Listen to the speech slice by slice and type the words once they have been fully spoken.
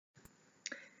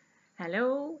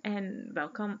Hello and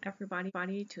welcome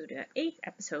everybody to the 8th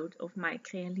episode of my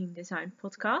CreaLienDesign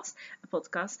Podcast, a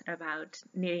podcast about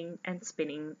knitting and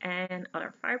spinning and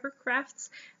other fiber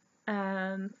crafts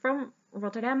from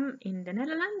Rotterdam in the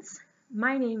Netherlands.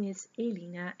 My name is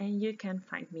Eline and you can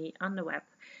find me on the web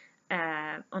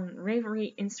on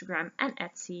Ravelry, Instagram and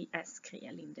Etsy as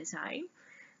CreaLienDesign.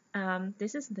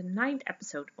 This is the 9th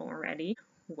episode already.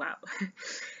 Wow.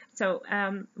 So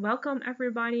welcome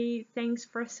everybody. Thanks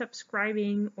for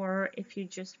subscribing, or if you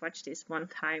just watch this one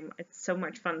time, it's so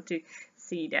much fun to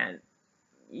see that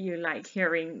you like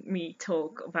hearing me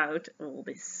talk about all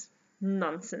this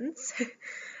nonsense.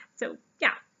 So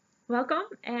yeah, welcome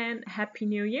and Happy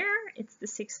New Year. It's the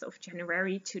 6th of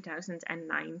January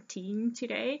 2019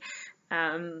 today.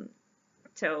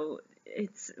 So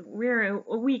we're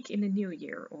a week in the new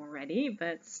year already,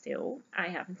 but still I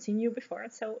haven't seen you before,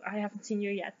 so I haven't seen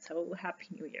you yet, so Happy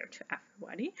New Year to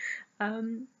everybody.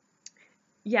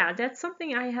 Yeah, that's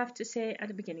something I have to say at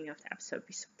the beginning of the episode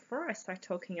before I start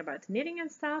talking about knitting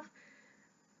and stuff.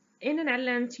 In the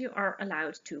Netherlands you are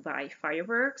allowed to buy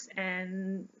fireworks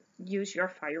and use your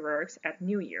fireworks at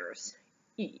New Year's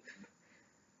Eve.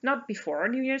 Not before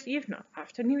New Year's Eve, not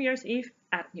after New Year's Eve,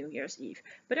 at New Year's Eve.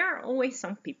 But there are always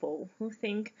some people who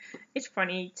think it's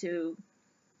funny to,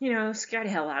 scare the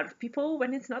hell out of people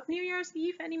when it's not New Year's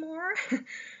Eve anymore.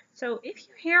 So if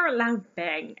you hear a loud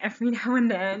bang every now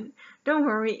and then, don't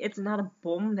worry, it's not a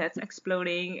bomb that's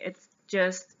exploding. It's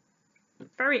just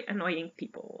very annoying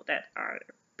people that are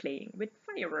playing with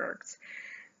fireworks.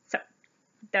 So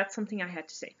that's something I had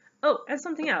to say. Oh, and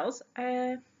something else.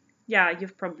 Yeah,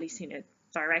 you've probably seen it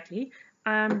directly.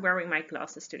 I'm wearing my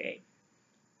glasses today.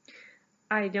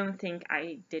 I don't think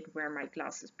I did wear my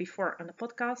glasses before on the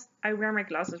podcast. I wear my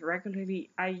glasses regularly.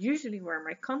 I usually wear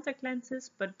my contact lenses,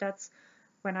 but that's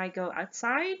when I go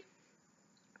outside.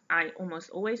 I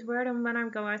almost always wear them when I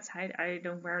go outside. I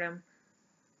don't wear them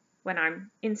when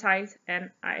I'm inside,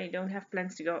 and I don't have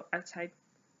plans to go outside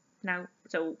now,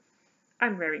 so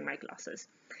I'm wearing my glasses.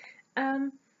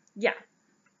 Yeah,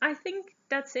 I think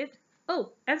that's it.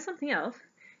 Oh, and something else.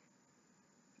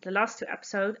 The last 2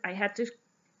 episodes, I had to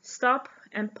stop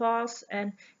and pause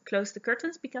and close the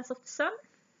curtains because of the sun.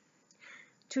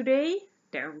 Today,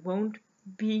 there won't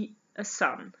be a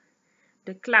sun.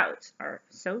 The clouds are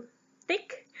so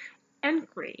thick and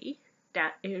grey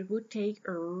that it would take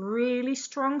a really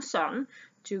strong sun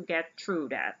to get through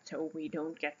that. So we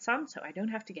don't get sun, so I don't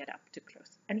have to get up to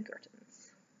close any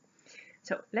curtains.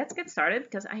 So let's get started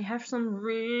because I have some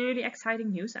really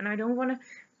exciting news and I don't want to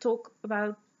talk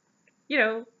about,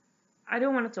 I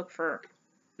don't want to talk for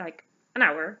like an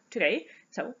hour today.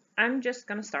 So I'm just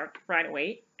gonna start right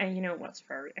away. And you know what's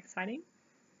very exciting?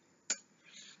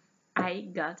 I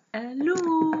got a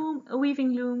loom, a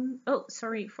weaving loom. Oh,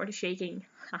 sorry for the shaking.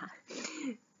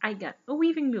 I got a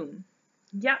weaving loom.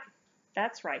 Yeah,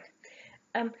 that's right.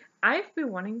 I've been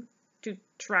wanting to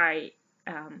try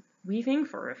weaving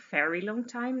for a very long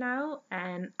time now,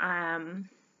 and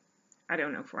I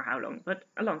don't know for how long, but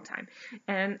a long time.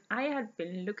 And I had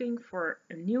been looking for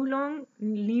a new loom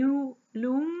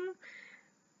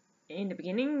in the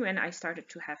beginning when I started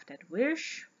to have that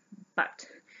wish, but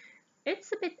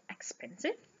it's a bit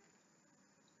expensive.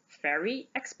 Very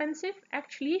expensive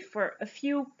actually, for a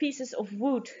few pieces of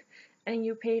wood, and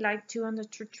you pay like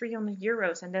 200 to 300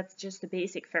 euros, and that's just a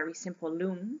basic, very simple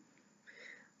loom.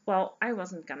 Well, I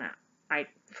wasn't gonna.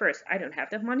 First, I don't have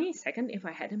that money. Second, if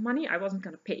I had the money, I wasn't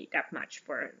gonna pay that much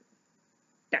for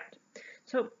that.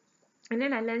 So in the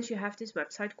Netherlands, you have this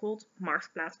website called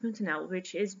marktplaats.nl,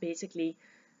 which is basically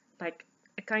like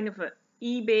a kind of a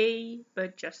eBay,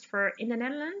 but just for in the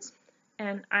Netherlands.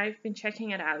 And I've been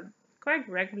checking it out quite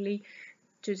regularly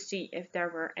to see if there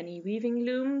were any weaving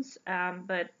looms.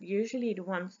 But usually the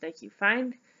ones that you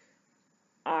find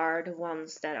are the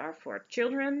ones that are for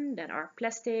children, that are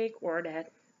plastic, or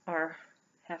that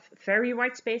have very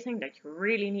wide spacing, that you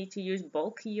really need to use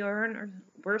bulky yarn or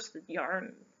worsted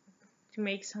yarn to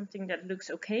make something that looks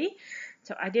okay.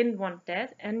 So I didn't want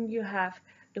that. And you have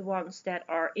the ones that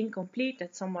are incomplete,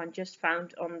 that someone just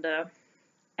found on the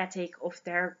attic of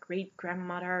their great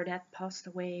grandmother that passed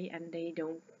away and they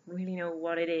don't really know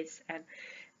what it is, and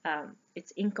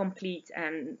it's incomplete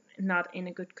and not in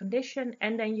a good condition.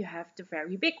 And then you have the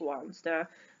very big ones, the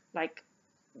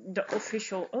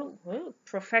official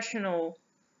professional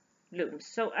looms.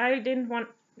 So I didn't want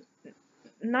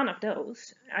none of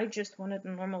those. I just wanted a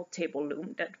normal table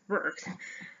loom that worked.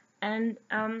 And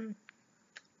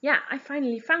yeah, I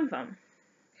finally found one.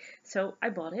 So I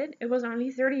bought it. It was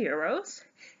only 30 euros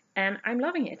and I'm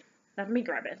loving it. Let me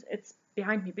grab it. It's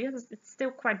behind me because it's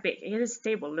still quite big. It is a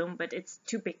table loom, but it's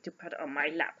too big to put on my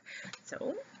lap.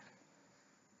 So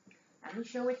let me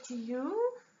show it to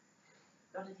you.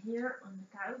 Got it here on the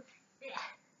couch. Yeah.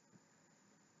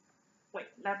 Wait,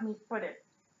 let me put it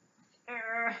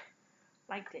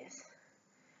like this.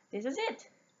 This is it.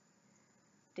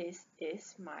 This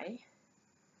is my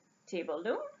table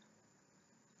loom.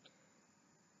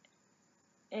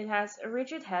 It has a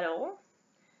rigid heddle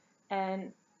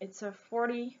and it's a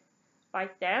 40 by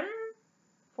 10,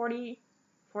 40/10.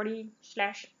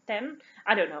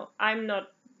 I don't know. I'm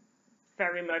not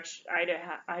very much,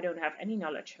 I don't have any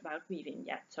knowledge about weaving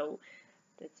yet. So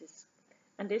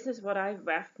this is what I've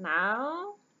weaved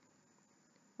now.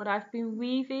 What I've been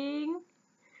weaving.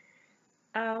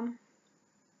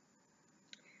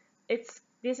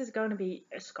 This is going to be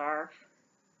a scarf.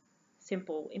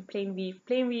 Simple in plain weave.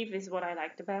 Plain weave is what I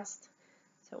like the best.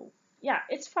 So yeah,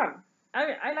 it's fun.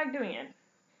 I like doing it.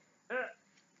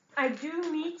 I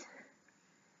do need.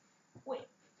 Wait,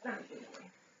 let me do it away.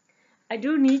 I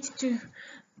do need to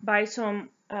buy some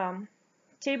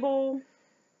table.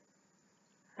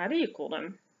 How do you call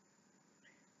them?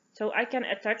 So I can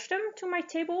attach them to my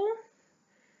table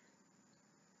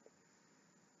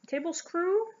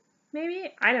screw.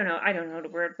 Maybe I don't know the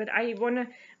word, but I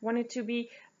want it to be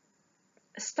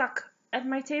stuck at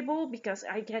my table because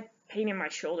I get pain in my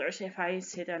shoulders if I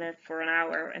sit on it for an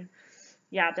hour, and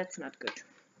yeah, that's not good.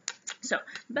 So,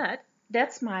 but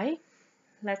that's my,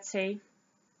 let's say,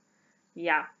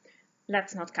 yeah,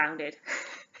 let's not count it.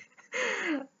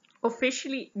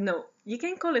 Officially, no, you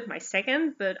can call it my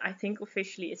second, but I think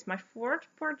officially it's my fourth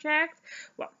project.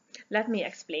 Well, let me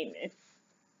explain it.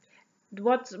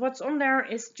 What's on there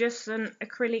is just an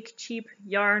acrylic cheap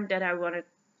yarn that I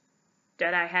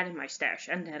had in my stash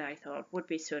and that I thought would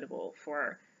be suitable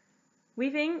for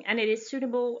weaving, and it is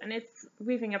suitable and it's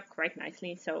weaving up quite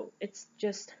nicely. So it's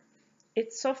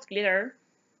soft glitter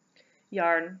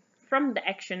yarn from the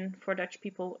Action. For Dutch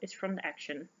people, it's from the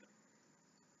Action.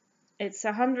 It's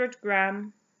 100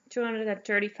 gram,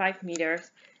 235 meters.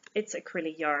 It's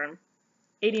acrylic yarn,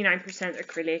 89%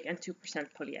 acrylic and 2%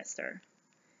 polyester.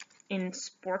 In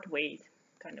sport weight,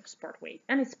 kind of sport weight,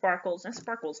 and it sparkles, and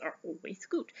sparkles are always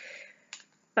good.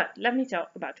 But let me tell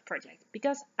about the project,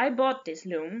 because I bought this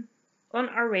loom on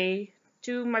our way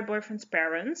to my boyfriend's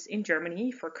parents in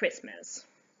Germany for Christmas.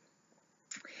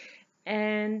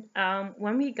 And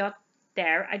when we got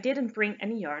there, I didn't bring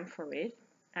any yarn for it.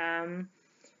 And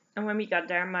when we got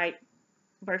there, my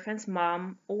boyfriend's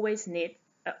mom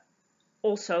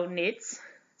also knits.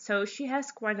 So she has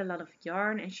quite a lot of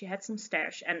yarn and she had some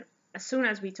stash. And as soon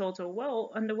as we told her,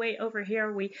 well, on the way over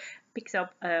here, we picked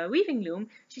up a weaving loom,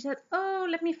 she said, oh,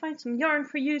 let me find some yarn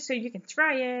for you so you can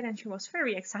try it. And she was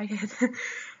very excited.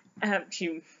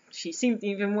 She seemed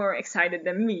even more excited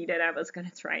than me that I was going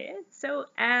to try it. So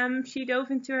she dove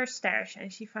into her stash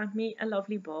and she found me a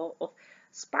lovely ball of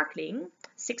sparkling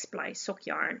 6-ply sock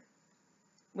yarn,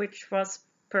 which was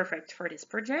perfect for this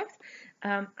project.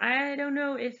 I don't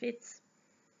know if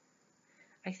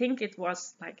I think it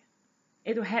was like,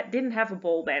 didn't have a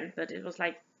ball band, but it was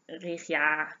like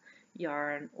regia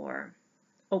yarn or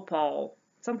opal,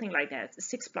 something like that, a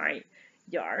 6-ply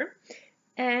yarn.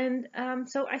 And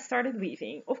so I started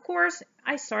weaving. Of course,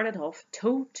 I started off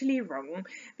totally wrong,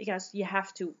 because you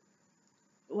have to,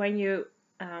 when you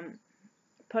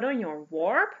put on your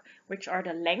warp, which are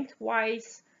the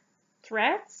lengthwise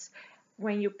threads,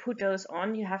 when you put those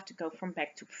on, you have to go from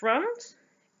back to front.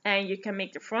 And you can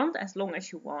make the front as long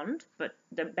as you want, but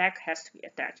the back has to be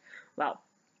attached. Well,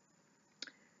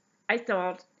 I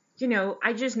thought,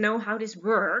 I just know how this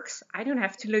works. I don't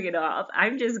have to look it up.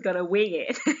 I'm just gonna wing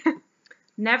it.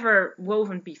 Never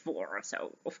woven before,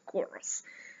 so of course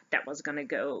that was gonna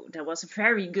go. That was a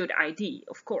very good idea,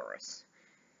 of course.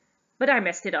 But I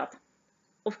messed it up,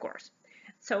 of course.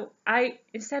 So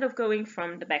instead of going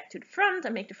from the back to the front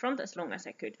and make the front as long as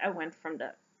I could, I went from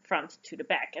the front to the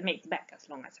back and make the back as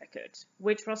long as I could,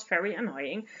 which was very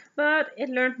annoying, but it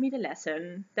learned me the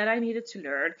lesson that I needed to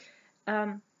learn.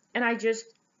 And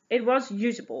it was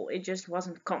usable, it just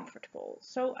wasn't comfortable.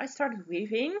 So I started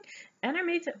weaving and I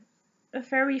made a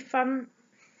very fun,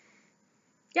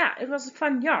 it was a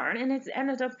fun yarn, and it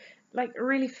ended up like a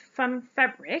really fun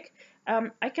fabric.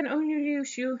 I can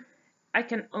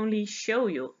only show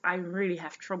you. I really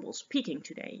have trouble speaking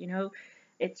today,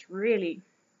 it's really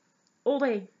all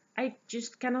day. I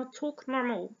just cannot talk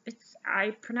normal.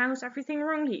 I pronounce everything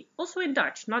wrongly. Also in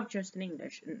Dutch, not just in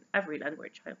English. In every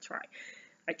language I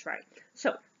try.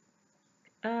 So,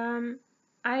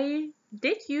 I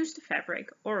did use the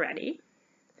fabric already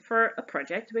for a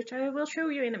project, which I will show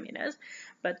you in a minute.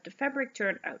 But the fabric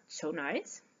turned out so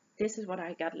nice. this is what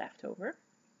I got left over.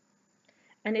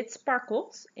 And it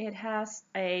sparkles. It has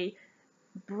a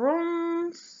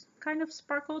bronze kind of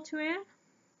sparkle to it.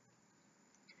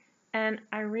 And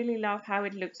I really love how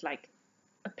it looks like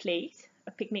a plate,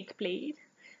 a picnic plate.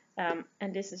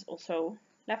 And this is also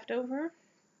left over.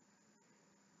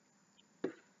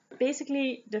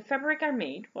 Basically, the fabric I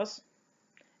made was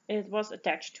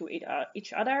attached to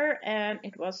each other, and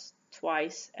it was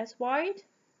twice as wide.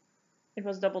 It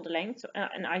was double the length,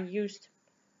 and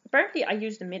apparently I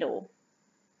used the middle,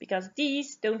 because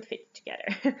these don't fit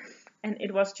together. And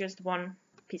it was just one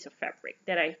piece of fabric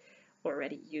that I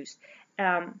already used.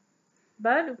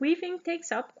 But weaving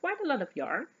takes up quite a lot of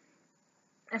yarn,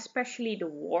 especially the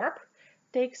warp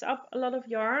takes up a lot of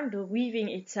yarn. The weaving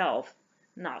itself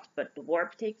not, but the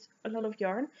warp takes a lot of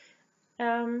yarn.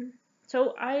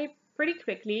 So I pretty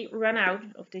quickly ran out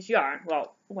of this yarn.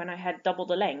 Well, when I had double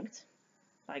the length,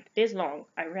 like this long,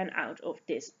 I ran out of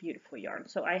this beautiful yarn.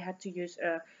 So I had to use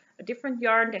a different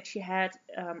yarn that she had,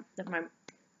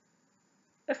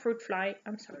 a fruit fly,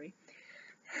 I'm sorry.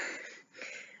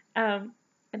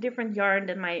 A different yarn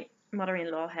that my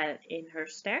mother-in-law had in her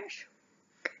stash.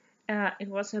 It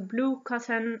was a blue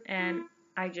cotton, and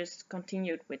I just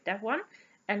continued with that one.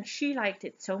 And she liked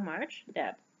it so much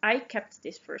that I kept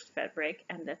this first fabric,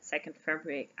 and that second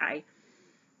fabric I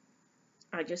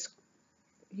just,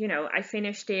 I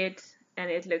finished it,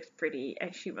 and it looked pretty,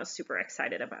 and she was super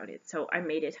excited about it. So I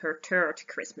made it her third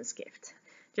Christmas gift.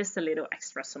 Just a little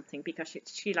extra something, because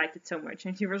she liked it so much,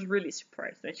 and she was really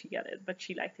surprised when she got it, but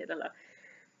she liked it a lot.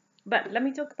 But let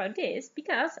me talk about this,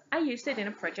 because I used it in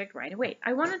a project right away.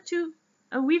 I wanted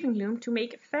a weaving loom to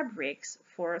make fabrics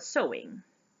for sewing.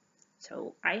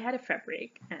 So I had a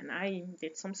fabric, and I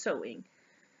did some sewing.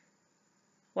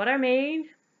 What I made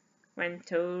went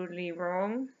totally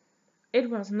wrong. It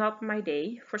was not my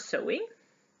day for sewing,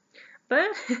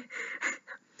 but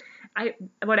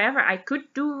whatever I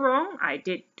could do wrong, I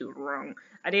did do wrong.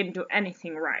 I didn't do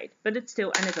anything right, but it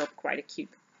still ended up quite a cute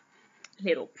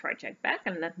little project bag,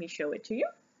 and let me show it to you.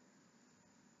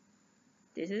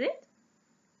 This is it.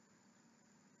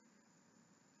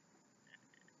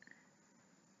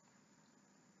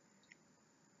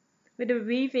 With the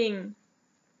weaving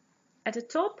at the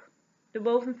top, the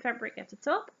woven fabric at the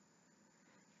top,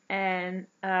 and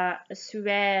a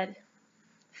suede,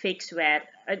 fake suede.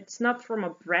 It's not from a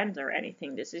brand or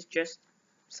anything. This is just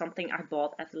something I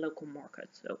bought at the local market,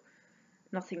 so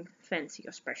nothing fancy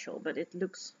or special, but it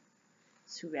looks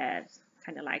suede,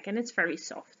 kind of like, and it's very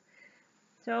soft.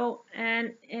 So,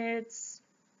 and it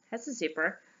has a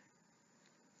zipper.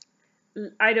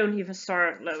 I don't even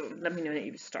start, let me not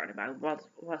even start about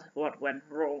what went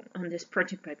wrong on this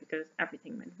project bag, because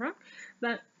everything went wrong.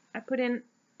 But I put in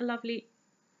a lovely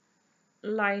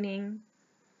lining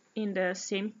in the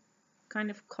same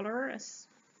kind of color as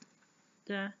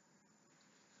the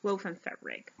woven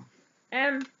fabric.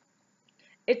 And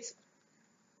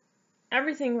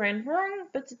everything went wrong,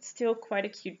 but it's still quite a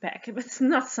cute bag. But it's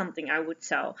not something I would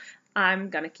sell. I'm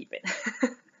gonna keep it.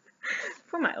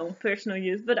 For my own personal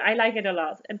use, but I like it a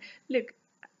lot. And look,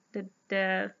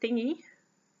 the thingy,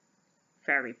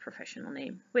 very professional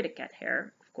name, with a cat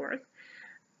hair, of course,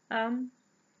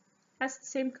 has the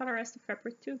same color as the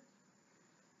fabric too.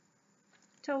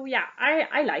 So yeah,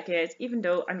 I like it, even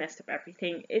though I messed up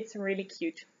everything. It's a really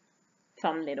cute,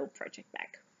 fun little project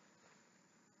bag.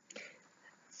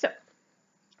 So,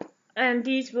 and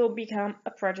these will become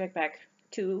a project bag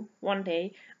too one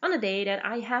day, on a day that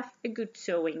I have a good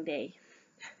sewing day.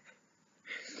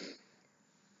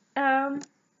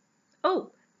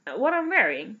 What I'm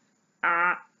wearing,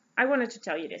 I wanted to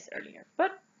tell you this earlier,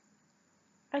 but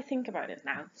I think about it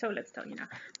now, so let's tell you now.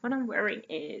 What I'm wearing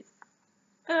is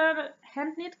a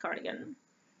hand knit cardigan,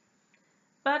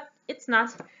 but it's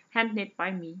not hand knit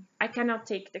by me. I cannot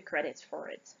take the credit for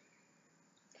it.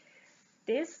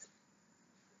 This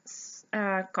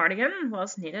cardigan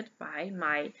was knitted by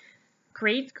my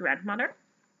great grandmother,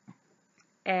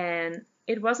 and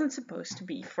it wasn't supposed to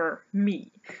be for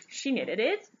me. She knitted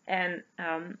it, and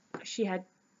she had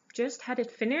just had it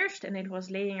finished, and it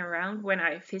was laying around when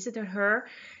I visited her,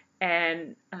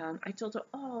 and I told her,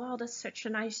 "Oh, that's such a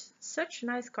nice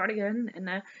cardigan,"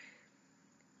 and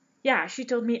yeah, she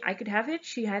told me I could have it.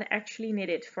 She had actually knit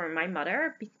it for my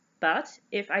mother, but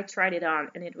if I tried it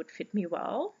on and it would fit me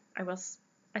well,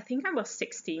 I think I was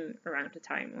 16 around the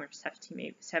time, or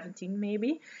 17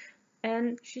 maybe.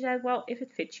 And she said, well, if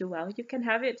it fits you well, you can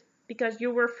have it, because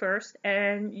you were first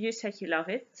and you said you love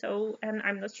it. So, and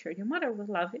I'm not sure your mother will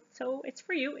love it. So it's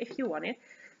for you if you want it.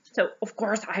 So of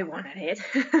course I wanted it.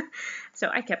 So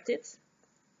I kept it.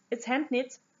 It's hand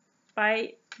knit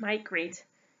by my great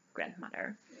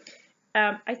grandmother.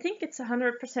 I think it's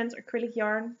 100% acrylic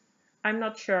yarn. I'm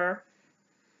not sure,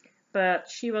 but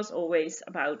she was always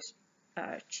about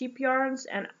cheap yarns,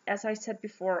 and as I said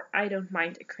before, I don't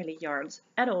mind acrylic yarns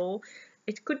at all.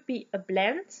 It could be a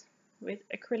blend with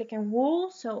acrylic and wool,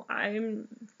 so I'm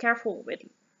careful with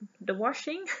the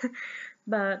washing.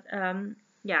 But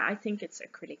yeah, I think it's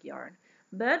acrylic yarn.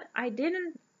 But I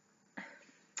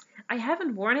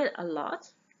haven't worn it a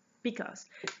lot because,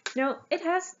 you know, it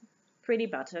has pretty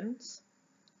buttons.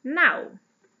 Now,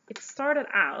 it started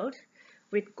out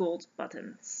with gold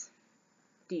buttons.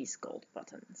 These gold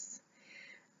buttons.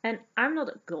 And I'm not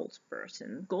a gold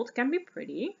person. Gold can be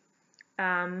pretty.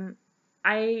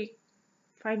 I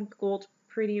find gold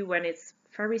pretty when it's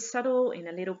very subtle in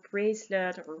a little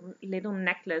bracelet or little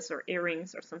necklace or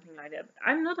earrings or something like that. But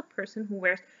I'm not a person who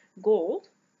wears gold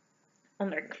on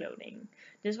their clothing.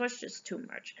 This was just too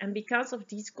much. And because of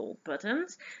these gold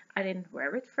buttons, I didn't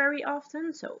wear it very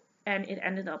often. And it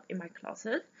ended up in my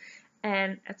closet.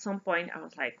 And at some point I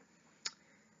was like,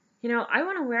 you know, I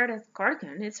want to wear that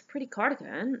cardigan. It's a pretty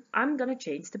cardigan. I'm gonna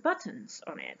change the buttons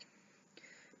on it.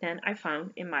 Then I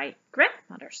found in my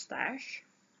grandmother's stash,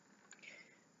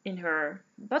 in her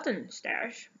button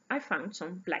stash, I found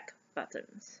some black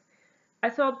buttons. I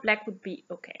thought black would be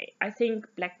okay. I think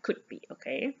black could be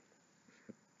okay.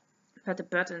 But the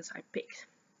buttons I picked.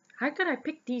 How could I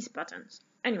pick these buttons?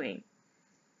 Anyway,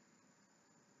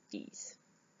 these.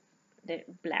 They're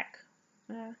black.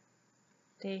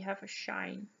 They have a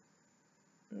shine.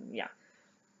 Yeah,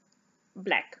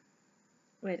 black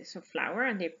with some flower,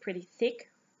 and they're pretty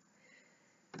thick.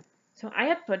 So I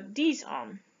had put these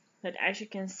on, but as you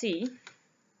can see,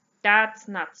 that's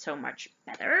not so much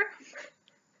better.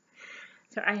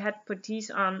 So I had put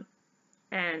these on,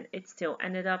 and it still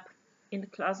ended up in the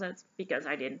closet because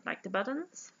I didn't like the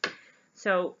buttons.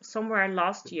 So somewhere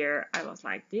last year I was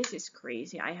like, this is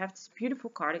crazy. I have this beautiful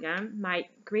cardigan. My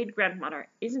great grandmother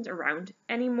isn't around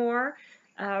anymore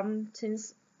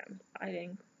since I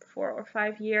think 4 or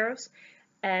 5 years,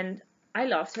 and I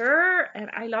loved her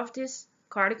and I love this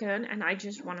cardigan and I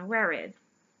just want to wear it.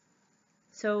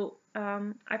 So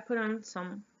I put on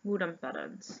some wooden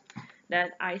buttons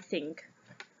that I think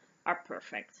are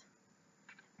perfect,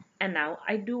 and now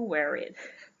I do wear it.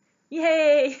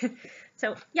 Yay!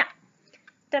 So yeah,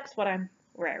 that's what I'm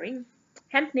wearing.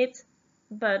 Hand knit,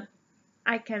 but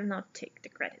I cannot take the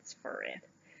credits for it.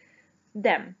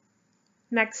 Then,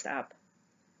 next up,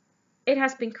 it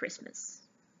has been Christmas.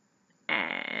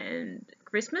 And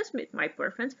Christmas with my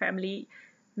boyfriend's family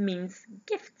means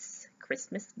gifts.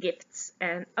 Christmas gifts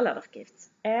and a lot of gifts.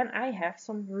 And I have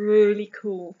some really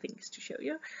cool things to show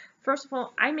you. First of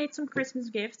all, I made some Christmas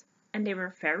gifts and they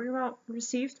were very well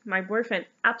received. My boyfriend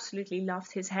absolutely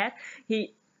loved his hat.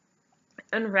 He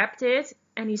unwrapped it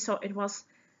and he saw it was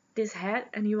this hat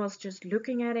and he was just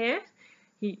looking at it.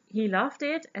 He loved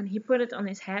it and he put it on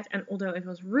his head, and although it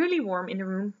was really warm in the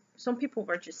room, some people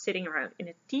were just sitting around in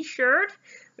a t-shirt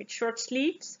with short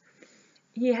sleeves.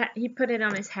 He put it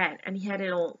on his head and he had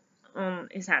it all on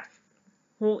his head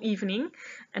whole evening,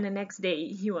 and the next day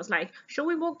he was like, shall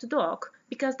we walk the dog,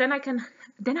 because then I can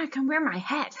wear my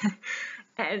hat.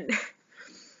 And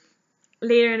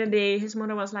later in the day his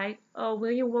mother was like, oh,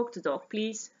 will you walk the dog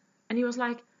please? And he was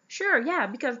like, sure, yeah,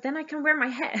 because then I can wear my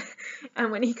hat.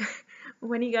 And when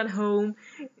he got home,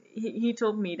 he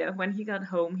told me that when he got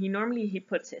home, he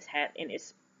puts his hat in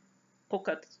his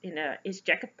pocket, in his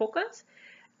jacket pocket,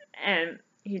 and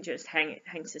he just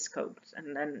hangs his coat,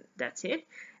 and then that's it.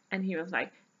 And he was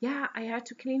like, yeah, I had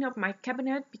to clean up my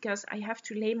cabinet because I have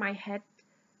to lay my head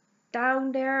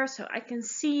down there so I can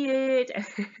see it.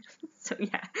 So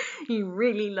yeah, he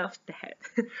really loved the hat.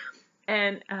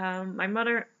 And my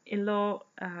mother-in-law,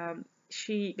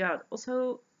 she got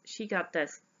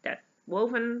that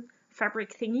woven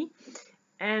fabric thingy,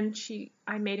 and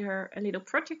I made her a little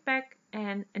project bag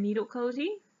and a needle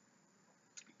cozy,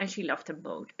 and she loved them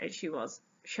both, and she was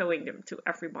showing them to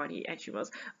everybody, and she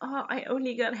was, oh, I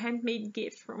only got handmade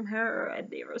gifts from her and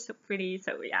they were so pretty.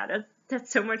 So yeah,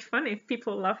 that's so much fun if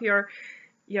people love your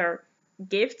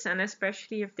gifts, and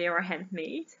especially if they are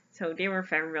handmade. So they were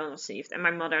very well received, and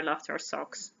my mother loved her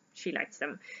socks. She likes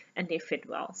them and they fit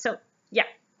well. So yeah,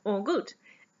 all good.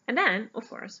 And then of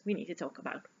course we need to talk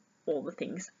about all the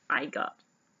things I got.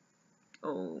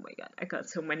 Oh my god, I got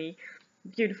so many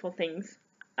beautiful things.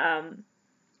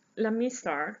 Let me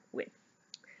start with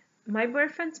my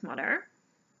boyfriend's mother.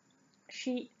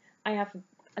 I have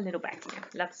a little bag here.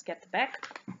 Let's get the bag.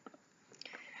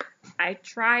 I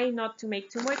try not to make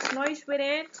too much noise with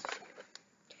it.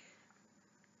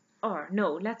 Or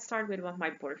no, let's start with what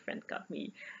my boyfriend got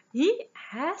me. He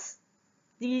has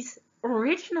these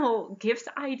original gift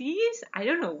ideas. I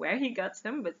don't know where he got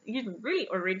them, but he's really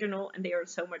original and they are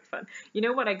so much fun. You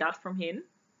know what I got from him?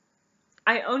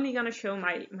 I only gonna show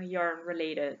my yarn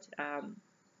related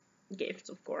gifts,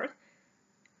 of course.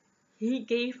 He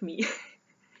gave me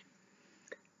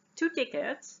 2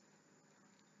 tickets.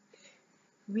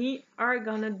 We're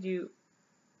gonna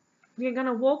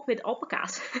walk with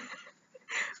alpacas.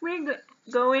 We're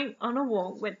going on a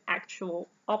walk with actual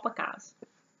alpacas.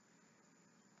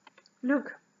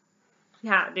 Look.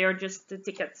 Yeah, they are just the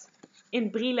tickets.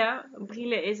 In Brielle.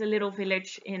 Brielle is a little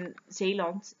village in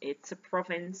Zeeland. It's a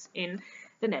province in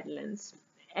the Netherlands.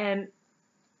 And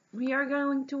we are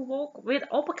going to walk with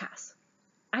alpacas.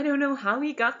 I don't know how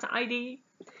he got the idea,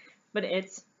 but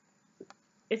it's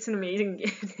an amazing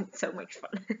gift. It's so much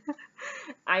fun.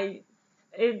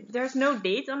 There's no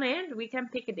date on it. We can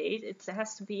pick a date. It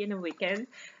has to be in a weekend.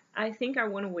 I think I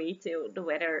want to wait till the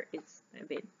weather is a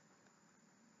bit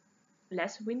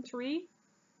less wintry.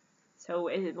 So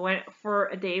for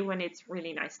a day when it's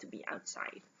really nice to be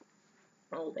outside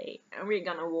all day. And we're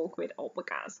gonna walk with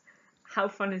alpacas. How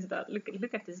fun is that?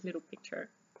 Look at this little picture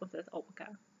of that alpaca.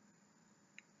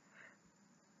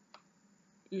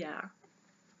 Yeah.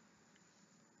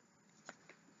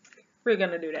 We're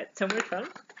gonna do that. So much fun.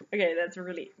 Okay, that's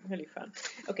really, really fun.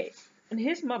 Okay, and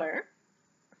his mother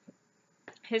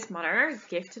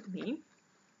gifted me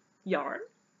yarn.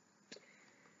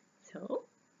 So,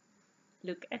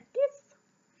 look at this.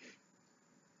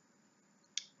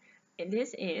 And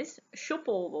this is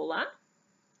Schoppel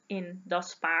in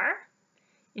Das Paar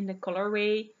in the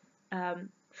colorway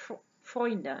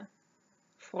Freunde.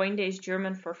 Freunde is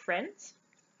German for friends,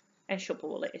 and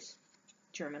Schoppel is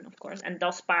German, of course, and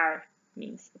Das Paar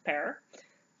means a pair.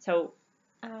 So,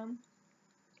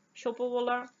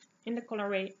 Schoppel in the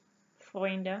colorway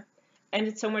Freunde. And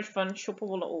it's so much fun.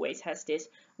 Schoppel always has this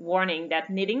warning that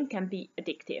knitting can be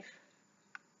addictive.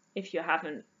 If you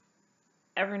haven't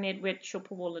ever knit with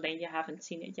Schoppel, then you haven't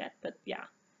seen it yet. But yeah,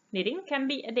 knitting can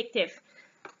be addictive.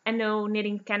 And no,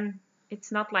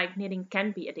 it's not like knitting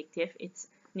can be addictive. It's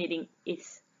knitting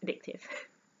is addictive.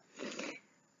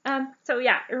 So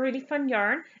yeah, a really fun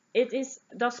yarn. It is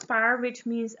Das Paar, which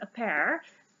means a pair,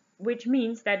 which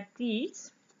means that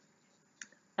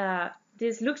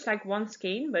this looks like one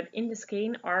skein, but in the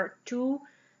skein are 2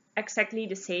 exactly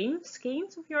the same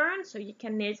skeins of yarn, so you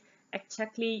can knit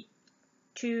exactly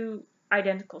 2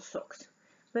 identical socks.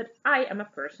 But I am a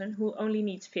person who only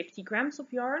needs 50 grams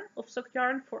of yarn, of sock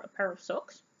yarn, for a pair of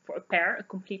socks, for a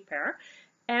complete pair,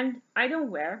 and I don't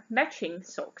wear matching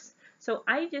socks. So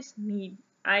I'm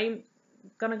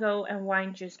gonna go and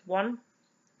wind just one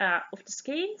of the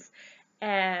skeins,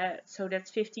 so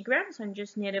that's 50 grams, and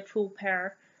just knit a full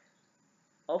pair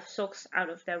of socks out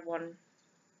of that one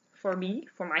for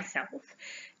myself.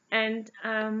 And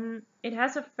it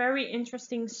has a very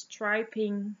interesting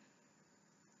striping,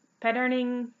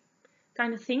 patterning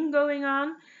kind of thing going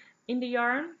on in the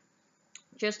yarn,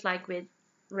 just like with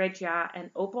Regia and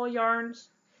Opal yarns.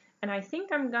 And I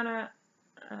think I'm gonna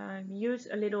use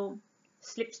a little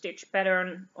slip stitch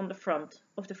pattern on the front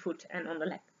of the foot and on the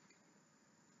leg.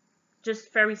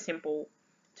 Just very simple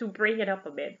to break it up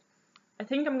a bit. I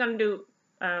think I'm gonna do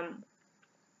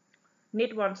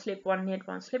knit 1, slip 1, knit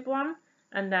 1, slip 1,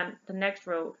 and then the next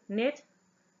row knit,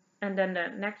 and then the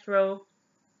next row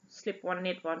slip 1,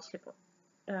 knit 1, slip 1.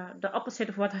 The opposite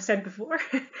of what I said before,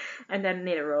 and then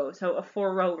knit a row. So a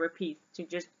 4-row repeat to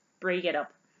just break it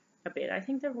up a bit. I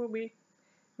think that will be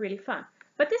really fun.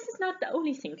 But this is not the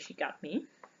only thing she got me.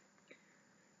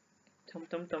 Tom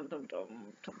tom tom tom tom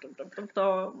tom tom tom tom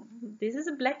tom. This is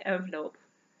a black envelope.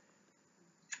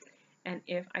 And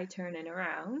if I turn it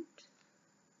around,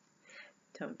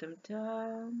 tom tom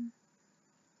tom.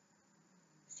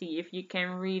 See if you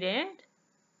can read it.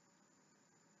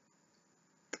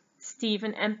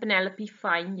 Stephen and Penelope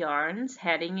Fine Yarns,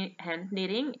 hand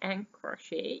knitting and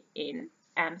crochet in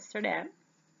Amsterdam.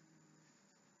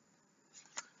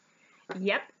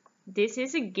 Yep, this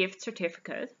is a gift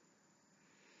certificate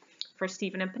for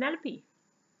Stephen and Penelope.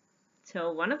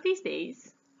 So one of these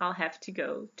days, I'll have to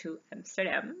go to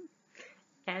Amsterdam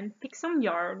and pick some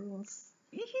yarns.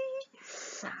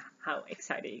 How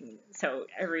exciting. So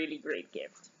a really great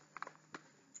gift.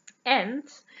 And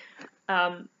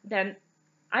then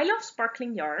I love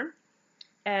sparkling yarn.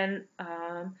 And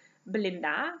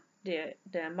Belinda, the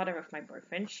mother of my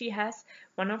boyfriend, she has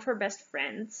one of her best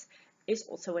friends is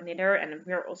also a knitter, and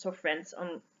we're also friends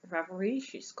on Ravelry.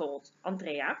 She's called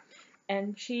Andrea,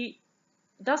 and she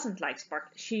doesn't like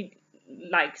she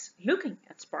likes looking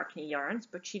at sparkly yarns,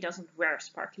 but she doesn't wear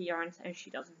sparkly yarns and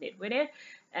she doesn't knit with it.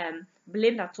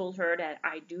 Belinda told her that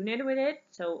I do knit with it,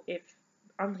 so if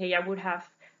Andrea would have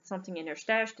something in her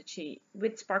stash that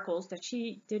with sparkles that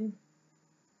she didn't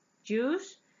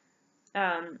use,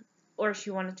 or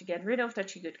she wanted to get rid of, that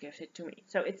she could give it to me.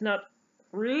 So it's not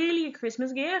really a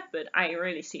Christmas gift, but I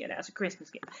really see it as a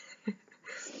Christmas gift.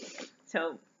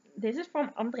 So this is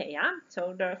from Andrea,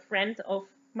 so the friend of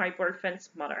my boyfriend's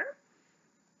mother.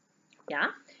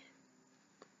 Yeah.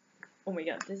 Oh my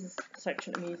god, this is such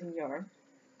an amazing yarn.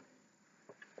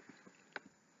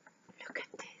 Look at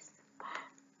this.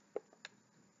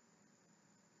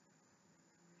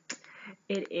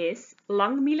 It is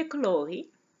Lang Mille Colori.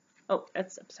 Oh,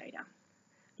 that's upside down.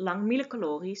 Lang Mille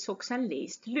Colori Socks and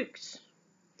Lace Luxe.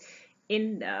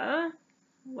 In the,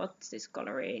 what's this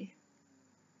colorway?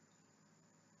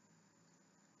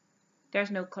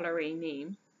 There's no colorway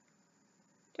name.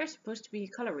 There's supposed to be a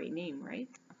colorway name, right?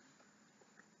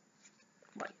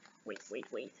 Wait.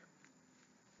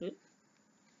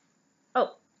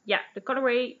 Oh, yeah, the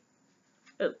colorway.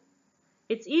 Oh,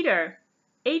 it's either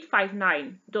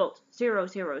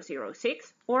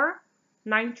 859.0006 or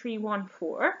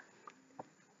 9314.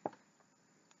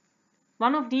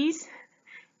 One of these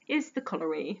is the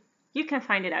colorway. You can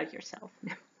find it out yourself.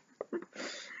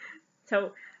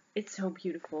 So it's so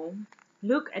beautiful.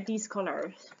 Look at these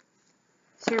colors.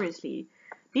 Seriously,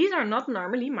 these are not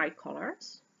normally my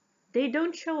colors. They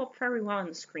don't show up very well on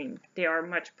the screen. They are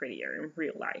much prettier in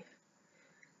real life.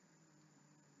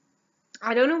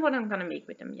 I don't know what I'm gonna make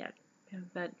with them yet,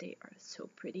 but they are so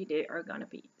pretty. They are gonna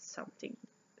be something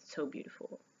so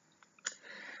beautiful.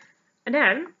 And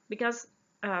then, because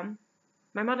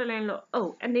my mother-in-law,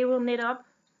 oh, and they will knit up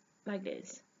like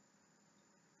this.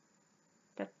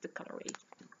 That's the colorway.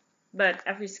 But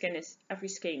every skein is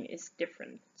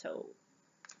different. So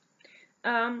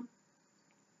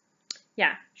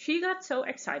yeah, she got so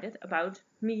excited about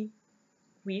me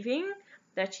weaving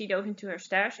that she dove into her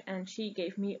stash and she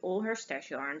gave me all her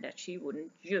stash yarn that she wouldn't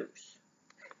use.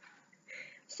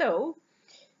 So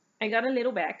I got a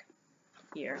little bag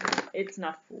here. It's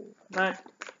not full, but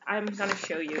I'm gonna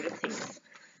show you the things.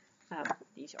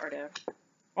 These are the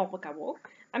alpaca wool.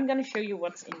 I'm gonna show you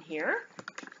what's in here.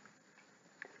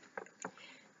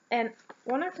 And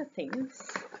one of the things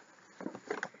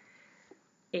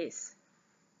is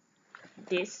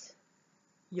this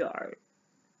yarn.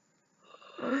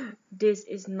 This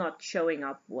is not showing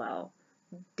up well.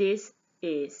 This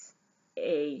is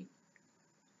a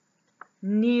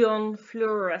neon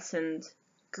fluorescent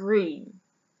green,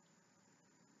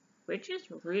 which is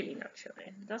really not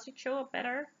showing. Does it show up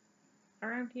better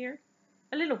around here?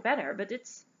 A little better, but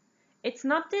it's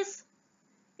not this.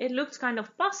 It looks kind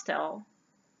of pastel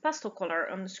color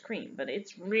on the screen, but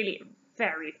it's really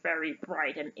very, very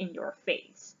bright and in your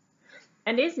face.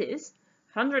 And this is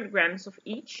 100 grams of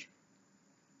each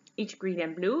green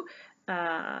and blue,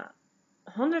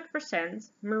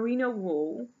 100% merino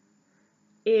wool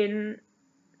in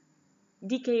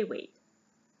DK weight.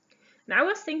 Now I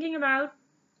was thinking about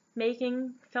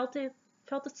making felted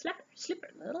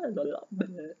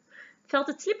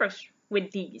slippers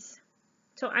with these.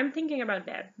 So I'm thinking about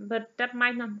that, but that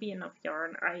might not be enough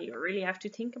yarn. I really have to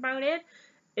think about it.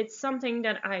 It's something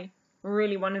that I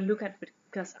really want to look at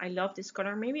because I love this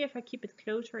color. Maybe if I keep it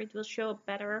closer, it will show up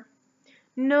better.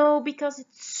 No, because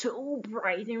it's so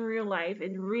bright in real life.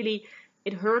 It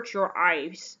hurts your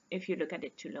eyes if you look at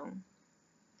it too long.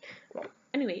 Well,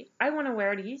 anyway, I want to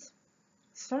wear these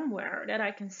somewhere that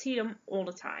I can see them all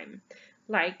the time,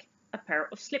 like a pair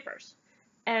of slippers.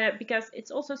 Because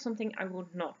it's also something I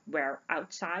would not wear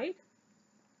outside.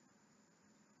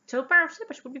 So a pair of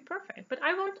slippers would be perfect, but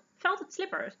I want felted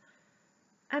slippers.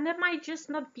 And that might just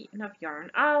not be enough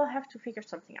yarn. I'll have to figure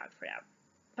something out for that.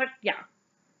 But yeah,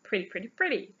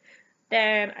 pretty.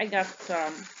 Then I got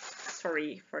some,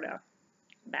 sorry for the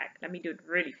back. Let me do it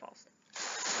really fast.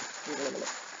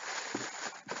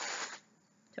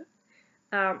 So,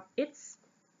 it's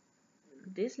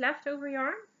this leftover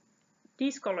yarn.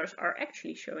 These colors are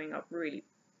actually showing up really,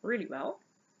 really well.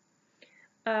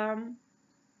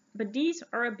 But these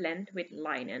are a blend with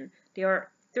linen. They are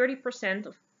 30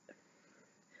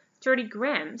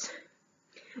 grams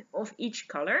of each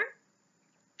color.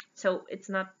 So it's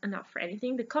not enough for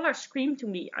anything. The colors scream to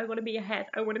me, I want to be a hat,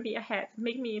 I want to be a hat.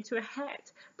 Make me into a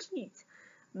hat, please.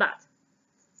 But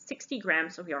 60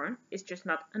 grams of yarn is just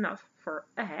not enough for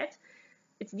a hat.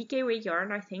 It's DK weight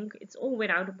yarn, I think. It's all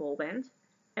without a ball band.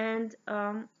 And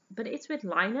but it's with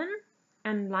linen,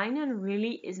 and linen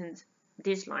really isn't,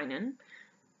 this linen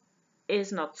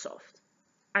is not soft.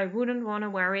 I wouldn't want to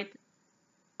wear it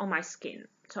on my skin,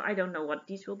 so I don't know what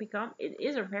these will become. It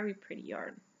is a very pretty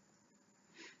yarn,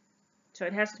 so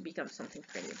it has to become something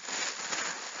pretty.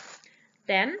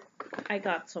 Then I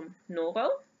got some Noro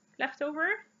left over.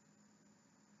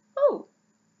 Oh,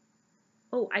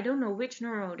 I don't know which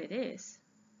Noro it is,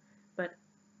 but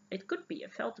it could be a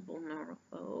feltable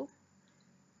Noro.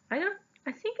 I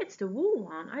think it's the wool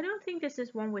one. I don't think this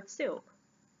is one with silk.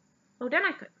 Oh, then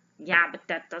I could. Yeah, but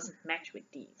that doesn't match with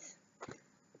these.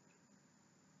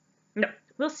 No,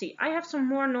 we'll see. I have some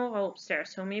more Noro upstairs,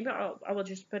 so maybe I will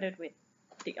just put it with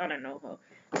the other Noro.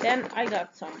 Then I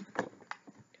got some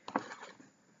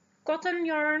cotton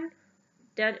yarn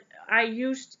that I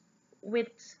used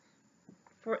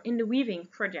in the weaving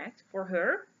project for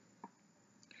her.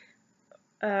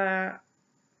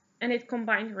 And it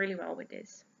combined really well with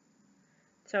this.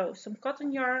 So some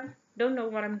cotton yarn. Don't know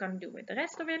what I'm gonna do with the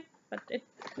rest of it, but it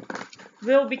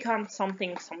will become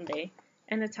something someday.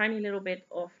 And a tiny little bit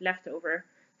of leftover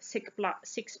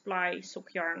 6-ply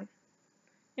sock yarn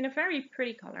in a very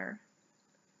pretty color.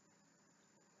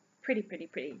 Pretty, pretty,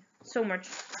 pretty. So much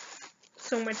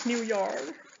new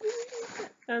yarn.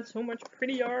 And so much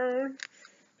pretty yarn.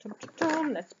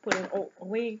 Let's put it all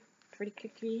away pretty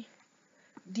quickly.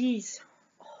 These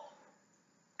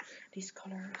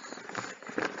colors.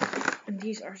 And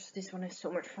this one is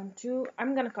so much fun too.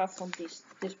 I'm gonna cast on this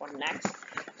one next.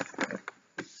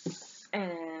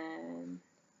 And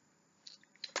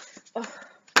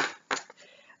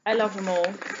I love them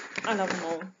all.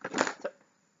 So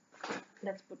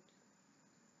let's put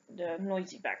the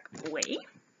noisy bag away.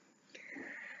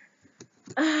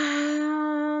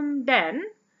 Then,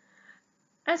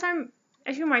 as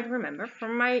you might remember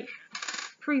from my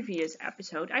previous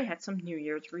episode, I had some New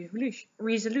Year's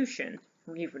resolutions.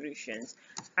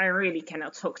 I really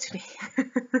cannot talk today.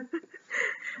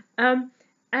 One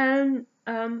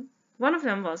of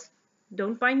them was,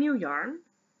 don't buy new yarn.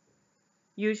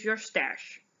 Use your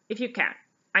stash if you can.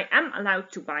 I am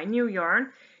allowed to buy new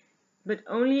yarn, but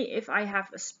only if I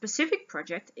have a specific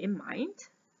project in mind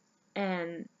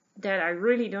and that I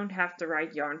really don't have the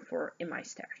right yarn for in my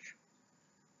stash.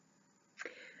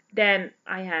 Then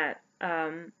I had,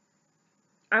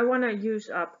 I want to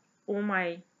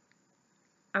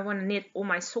knit all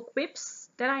my sock whips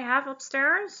that I have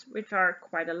upstairs, which are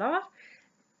quite a lot.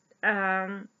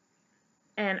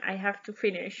 And I have to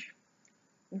finish.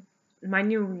 My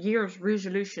New Year's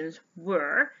resolutions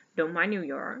were, don't buy new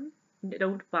yarn.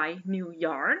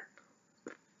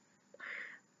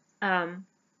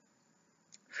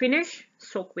 Finish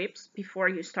sock whips before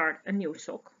you start a new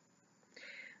sock.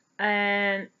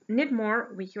 And knit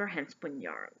more with your handspun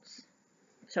yarns.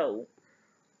 So,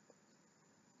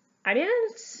 I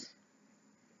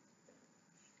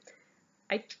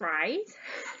tried.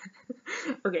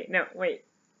 Okay, no, wait.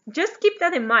 Just keep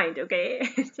that in mind, okay?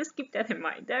 Just keep that in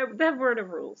mind. That were the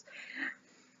rules.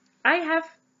 I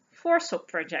have 4 sock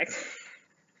projects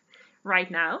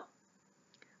right now.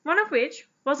 One of which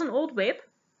was an old whip.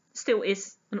 Still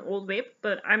is an old whip,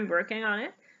 but I'm working on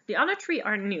it. The other 3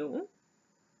 are new,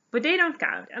 but they don't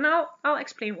count. And I'll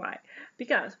explain why.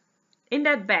 Because in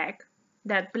that bag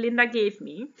that Belinda gave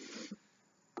me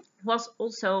was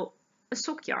also a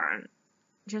sock yarn.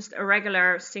 Just a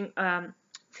regular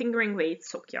fingering weight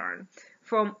sock yarn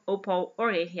from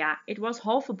Alpaca-World-Brielle. It was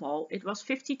half a ball. It was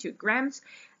 52 grams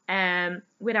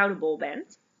without a ball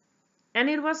band. And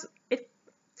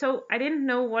so I didn't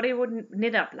know what it would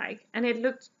knit up like. And it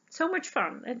looked so much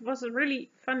fun. It was a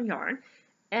really fun yarn.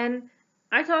 And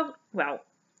I thought, well,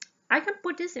 I can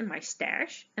put this in my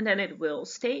stash and then it will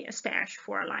stay a stash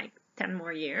for like 10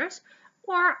 more years.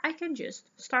 Or I can just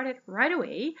start it right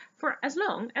away for as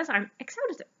long as I'm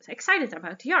excited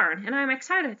about the yarn. And I'm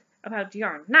excited about the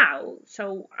yarn now,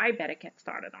 so I better get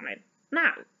started on it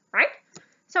now, right?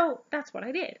 So that's what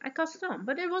I did. I cast it on,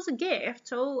 but it was a gift,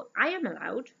 so I am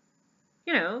allowed,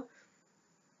 yeah.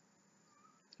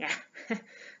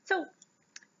 So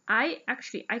I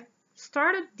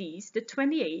started these the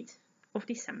 28th of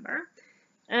December,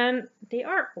 and they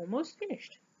are almost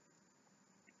finished.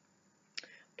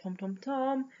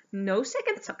 Tom. No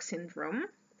second sock syndrome.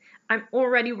 I'm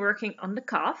already working on the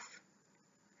cuff.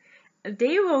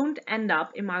 They won't end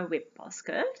up in my whip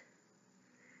basket.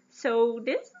 So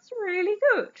this is really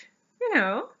good.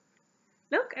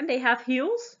 Look, and they have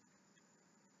heels.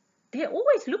 They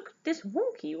always look this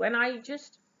wonky when I'm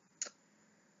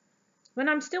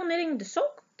still knitting the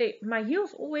sock. My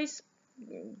heels always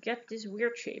get this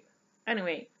weird shape.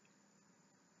 Anyway.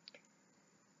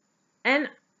 And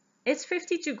it's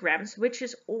 52 grams, which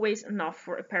is always enough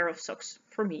for a pair of socks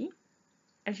for me,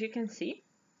 as you can see.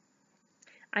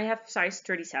 I have size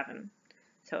 37,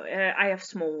 so I have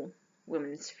small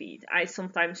women's feet. I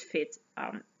sometimes fit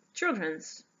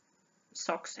children's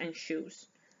socks and shoes.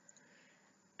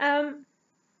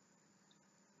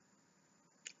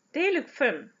 they look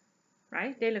fun,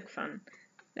 right? They look fun.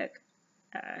 Look,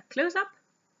 close up.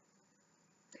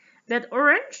 That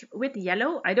orange with the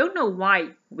yellow, I don't know why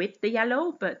with the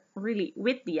yellow, but really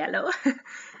with the yellow,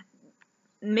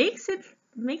 makes,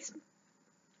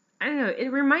 I don't know,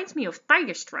 it reminds me of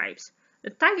tiger stripes. The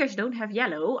tigers don't have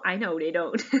yellow, I know they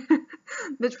don't.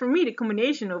 But for me, the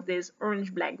combination of this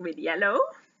orange black with yellow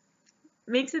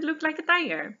makes it look like a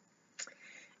tiger.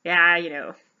 Yeah, you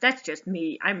know, that's just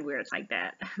me. I'm weird like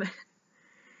that.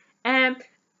 And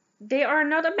they are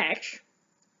not a match.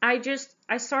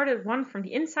 I started one from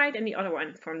the inside and the other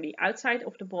one from the outside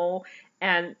of the ball,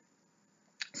 and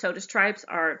so the stripes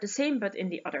are the same but in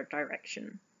the other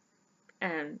direction.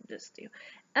 And just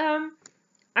I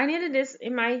knitted this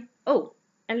in my, oh,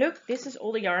 and look, this is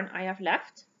all the yarn I have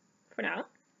left for now.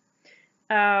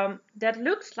 That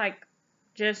looks like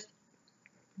just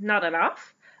not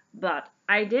enough, but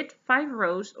I did 5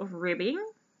 rows of ribbing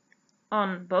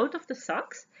on both of the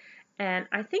socks, and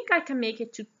I think I can make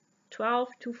it to 12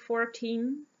 to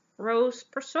 14 rows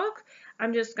per sock.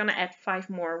 I'm just gonna add 5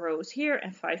 more rows here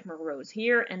and 5 more rows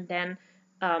here, and then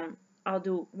I'll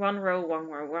do 1 row, 1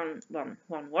 more, 1, 1,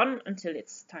 1, 1 until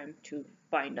it's time to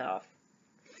bind off.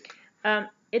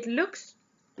 It looks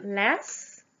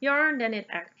less yarn than it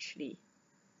actually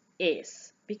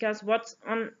is, because what's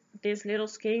on this little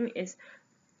skein is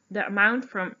the amount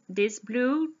from this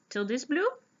blue till this blue,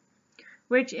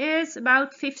 which is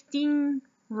about 15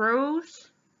 rows,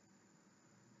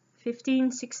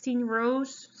 15, 16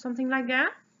 rows, something like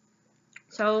that.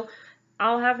 So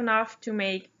I'll have enough to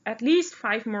make at least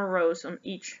 5 more rows on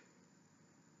each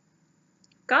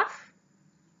cuff,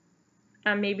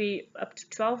 and maybe up to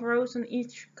 12 rows on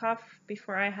each cuff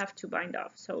before I have to bind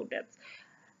off. So that's,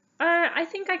 I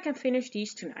think I can finish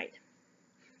these tonight.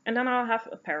 And then I'll have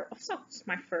a pair of socks,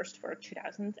 my first for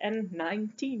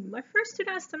 2019. My first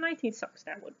 2019 socks,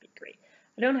 that would be great.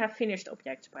 I don't have finished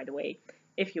objects, by the way,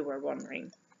 if you were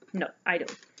wondering. No, I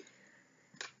don't.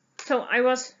 So I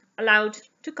was allowed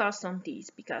to cast on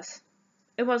these because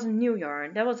it was a new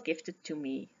yarn that was gifted to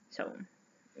me. So,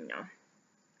 you know,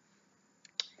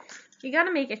 you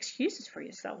gotta make excuses for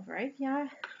yourself, right? Yeah.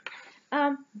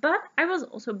 But I was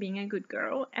also being a good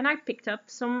girl, and I picked up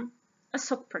a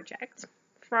sock project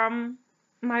from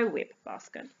my whip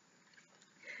basket.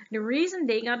 The reason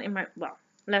they got in my, well,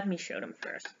 let me show them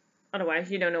first. Otherwise,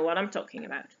 you don't know what I'm talking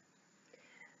about.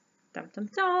 Tum tum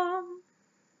tum.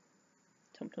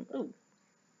 Tum tum. Oh,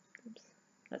 oops.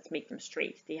 Let's make them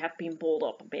straight. They have been balled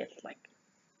up a bit, like,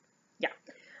 yeah.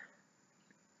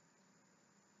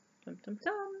 Tum tum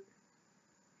tum.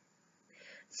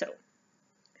 So,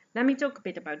 let me talk a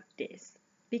bit about this,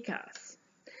 because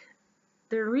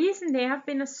the reason they have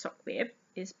been a sock whip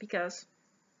is because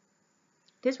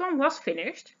this one was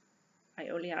finished. I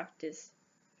only have this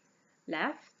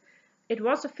left. It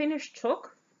was a finished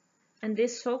sock, and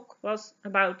this sock was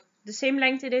about the same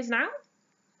length it is now.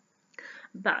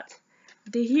 But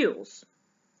the heels,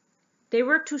 they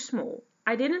were too small.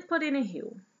 I didn't put in a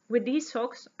heel. With these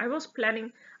socks, I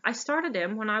started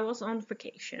them when I was on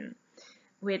vacation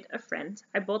with a friend.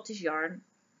 I bought this yarn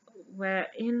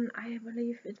I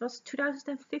believe it was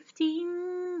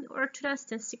 2015 or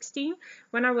 2016,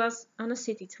 when I was on a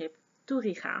city trip to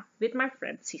Riga with my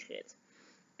friend Sigrid.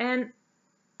 And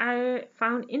I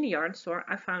found in the yarn store,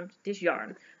 I found this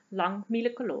yarn, Lang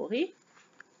Mille Colori,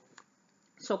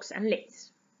 socks and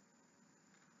lace,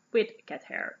 with cat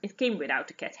hair. It came without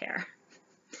the cat hair.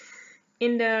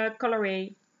 In the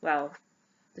colorway, well,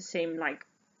 the same like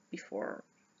before.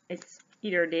 It's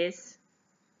either this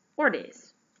or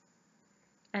this.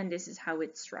 And this is how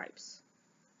it stripes.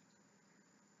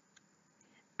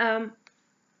 And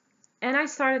I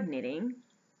started knitting,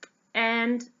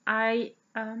 and I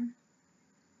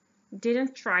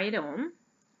didn't try it on,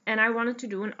 and I wanted to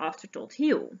do an afterthought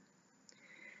heel.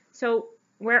 So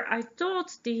where I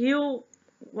thought the heel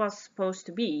was supposed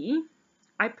to be,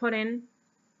 I put in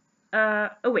a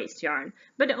waste yarn,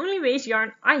 but the only waste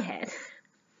yarn I had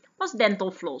was dental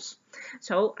floss.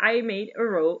 So I made a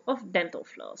row of dental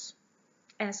floss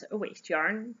as a waste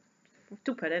yarn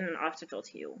to put in an afterthought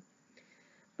heel.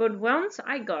 But once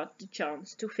I got the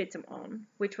chance to fit them on,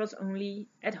 which was only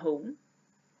at home,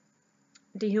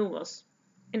 the heel was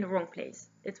in the wrong place.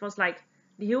 It was like,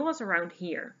 the heel was around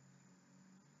here.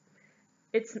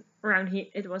 It's around here,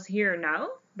 it was here now,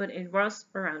 but it was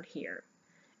around here.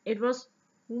 It was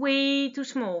way too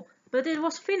small, but it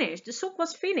was finished. The sock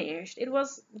was finished. It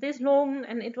was this long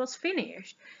and it was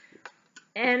finished.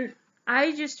 And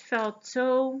I just felt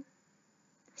so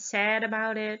sad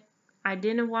about it. I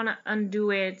didn't want to undo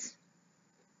it.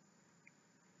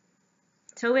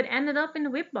 So it ended up in the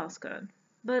whip basket.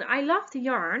 but I love the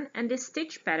yarn and this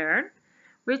stitch pattern,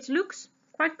 which looks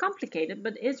quite complicated,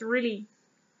 but is really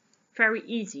very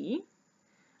easy.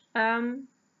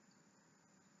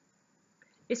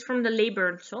 It's from the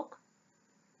Leyburn sock.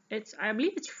 I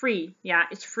believe it's free. Yeah,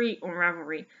 it's free on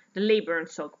Ravelry. The Leyburn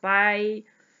sock by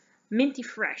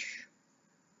Mintyfresh.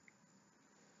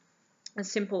 A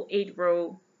simple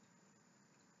 8-row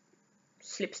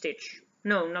slip stitch.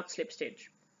 No, not slip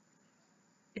stitch.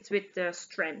 It's with the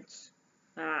strands.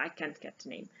 I can't get the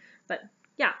name. But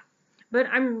yeah. But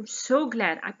I'm so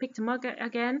glad I picked them up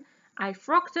again. I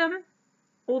frocked them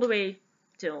all the way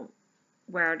till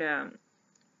where the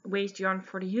waist yarn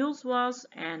for the heels was,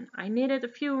 and I knitted a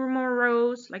few more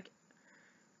rows, like,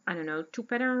 I don't know, 2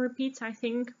 pattern repeats I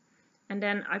think, and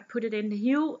then I put it in the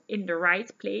heel in the right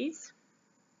place.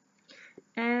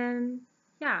 And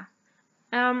yeah,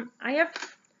 I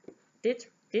have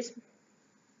this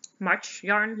much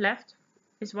yarn left,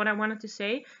 is what I wanted to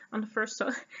say on the first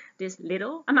sock. This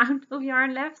little amount of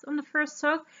yarn left on the first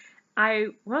sock. I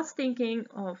was thinking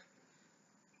of,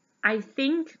 I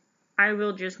think I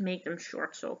will just make them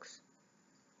short socks.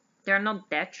 They're not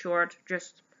that short,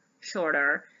 just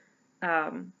shorter.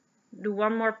 Do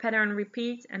 1 more pattern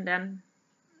repeat and then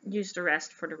use the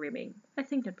rest for the ribbing. I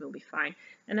think that will be fine.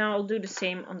 And then I'll do the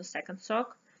same on the second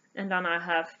sock. And then I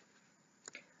have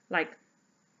like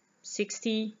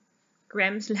 60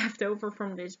 grams left over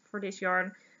for this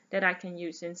yarn that I can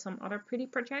use in some other pretty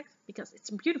project, because it's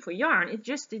a beautiful yarn. It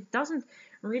doesn't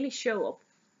really show up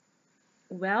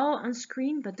well on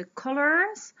screen, but the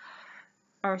colors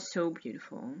are so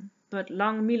beautiful. But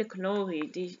long Mille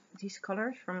Colori, these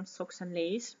colors from Socks and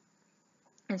Lace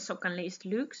and Sock and Lace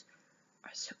Luxe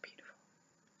are so beautiful.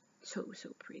 So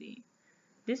pretty.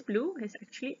 This blue is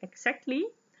actually exactly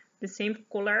the same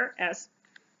color as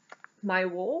my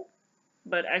wool,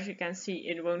 but as you can see,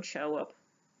 it won't show up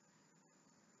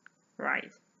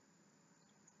right.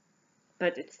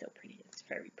 But it's still pretty. It's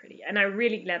very pretty. And I'm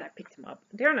really glad I picked them up.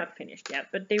 They're not finished yet,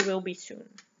 but they will be soon.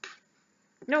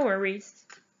 No worries.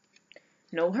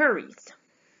 No hurries.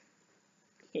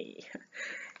 Hey.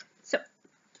 So,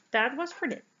 that was for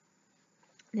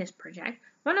this project.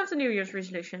 One of the New Year's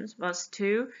resolutions was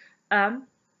to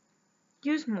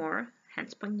use more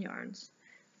handspun yarns.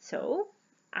 So,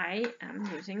 I am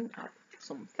using up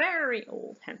some very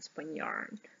old handspun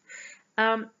yarn.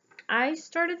 I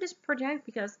started this project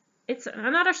because it's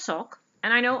another sock,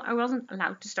 and I know I wasn't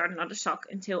allowed to start another sock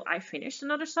until I finished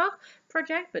another sock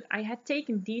project, but I had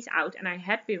taken these out and I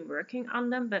had been working on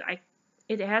them, but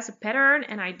it has a pattern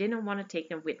and I didn't want to take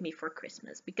them with me for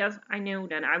Christmas because I knew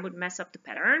that I would mess up the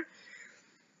pattern.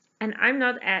 And I'm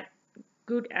not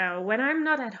when I'm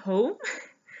not at home,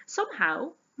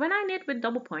 somehow, when I knit with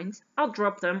double points, I'll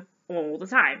drop them all the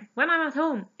time. When I'm at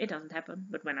home, it doesn't happen,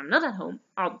 but when I'm not at home,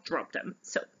 I'll drop them.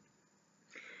 So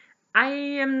I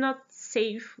am not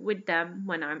safe with them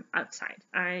when I'm outside.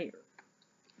 I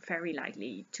very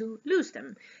likely to lose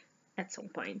them at some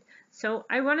point. So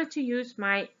I wanted to use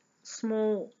my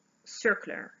small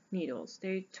circular needles.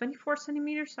 They're 24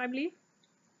 centimeters, I believe.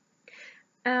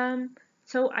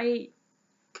 So I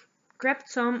grabbed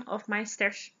some of my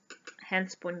stash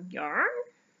handspun yarn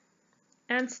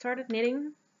and started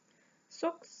knitting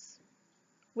socks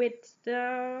with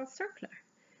the circular.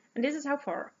 And this is how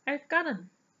far I've gotten.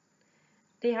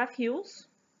 They have heels.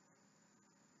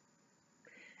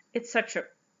 It's such a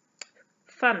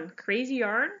fun, crazy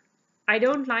yarn. I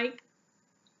do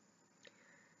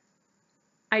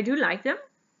like them,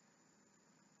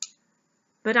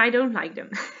 but I don't like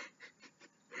them.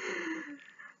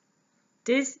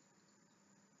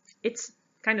 It's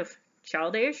kind of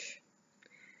childish.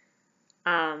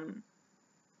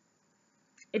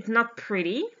 It's not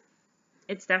pretty.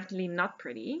 It's definitely not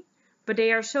pretty, but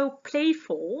they are so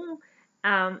playful.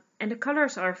 And the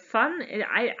colors are fun.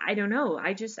 I don't know.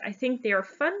 I think they are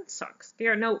fun socks. They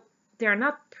are not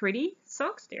pretty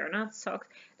socks. They are not socks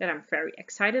that I'm very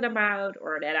excited about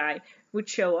or that I would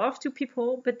show off to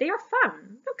people, but they are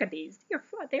fun. Look at these. They are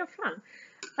fun. They are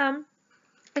fun.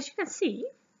 As you can see,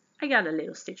 I got a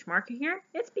little stitch marker here.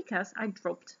 It's because I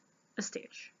dropped a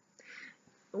stitch.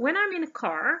 When I'm in a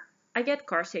car, I get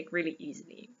car sick really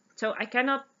easily. So I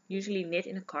cannot usually knit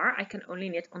in a car. I can only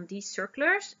knit on these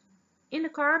circulars in the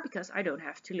car because I don't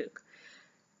have to look.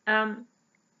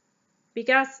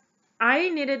 Because I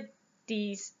knitted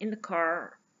these in the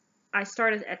car, I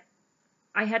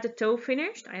had the toe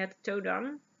finished, I had the toe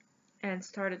done, and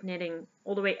started knitting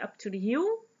all the way up to the heel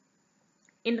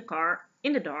in the car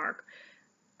in the dark.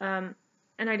 And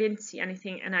I didn't see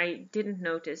anything, and I didn't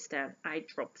notice that I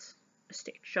dropped a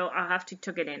stitch. So I'll have to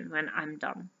tuck it in when I'm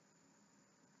done.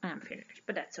 I'm finished,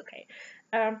 but that's okay.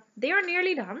 They are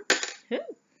nearly done.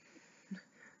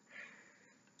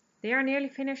 They are nearly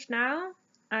finished now.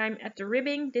 I'm at the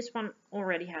ribbing. This one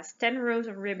already has 10 rows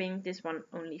of ribbing. This one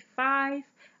only 5.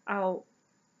 I'll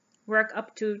work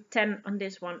up to 10 on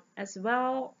this one as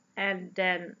well. And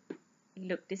then,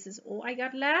 look, this is all I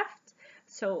got left.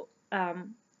 So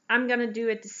I'm going to do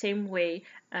it the same way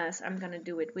as I'm going to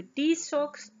do it with these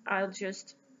socks. I'll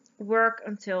just work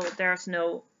until there's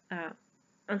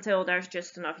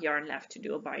just enough yarn left to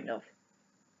do a bind off.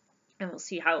 And we'll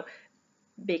see how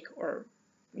big or,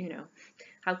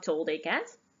 how tall they get.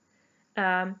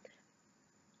 The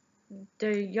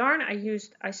yarn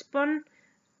I spun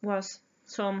was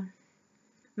some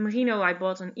merino I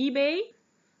bought on eBay.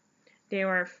 They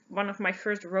were one of my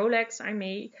first Rolex I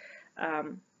made.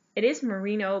 It is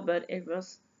merino, but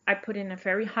I put in a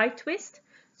very high twist,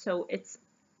 so it's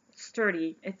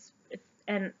sturdy. It's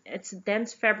a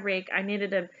dense fabric. I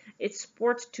knitted it's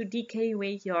sport to DK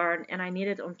weight yarn, and I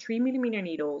knitted on 3mm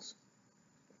needles.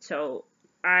 So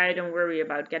I don't worry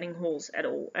about getting holes at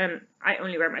all. And I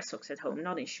only wear my socks at home,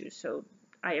 not in shoes. So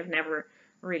I have never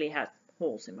really had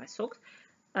holes in my socks.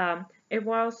 It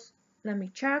was, let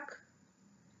me check,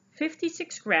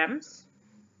 56 grams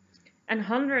and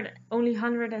only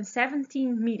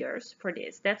 117 meters for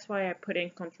this. That's why I put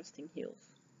in contrasting heels.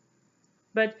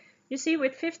 But you see,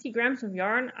 with 50 grams of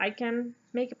yarn, I can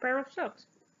make a pair of socks.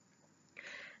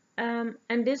 And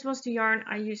this was the yarn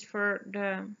I used for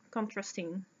the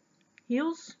contrasting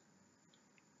heels.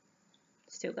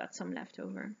 Still got some left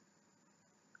over.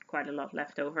 Quite a lot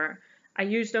left over. I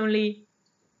used only,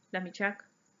 let me check,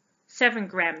 7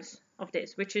 grams of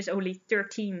this, which is only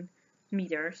 13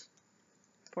 meters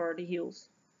for the heels.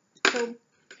 So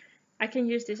I can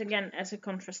use this again as a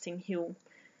contrasting heel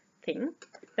thing.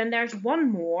 Then there's one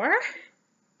more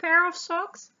pair of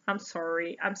socks. I'm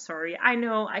sorry. I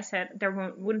know I said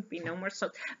there wouldn't be no more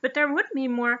socks, but there would be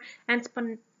more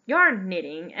handspun yarn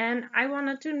knitting, and I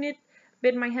wanted to knit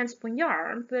with my handspun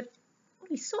yarn, but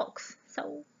only socks.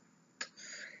 So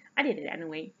I did it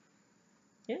anyway.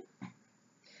 Yeah.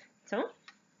 So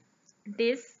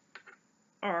these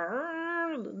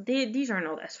are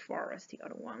not as far as the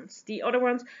other ones. The other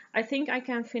ones, I think I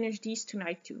can finish these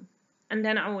tonight too. And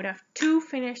then I would have 2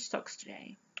 finished socks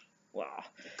today. Wow.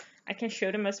 I can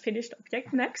show them as finished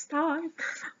object next time.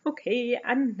 Okay,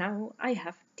 and now I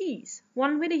have these.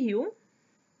 One with a heel.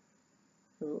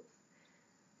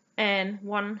 And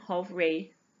one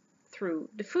halfway through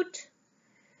the foot.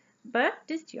 But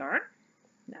this yarn,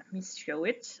 let me show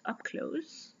it up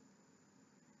close.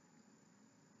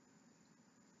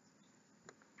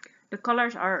 The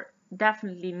colors are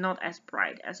definitely not as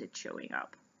bright as it's showing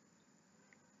up.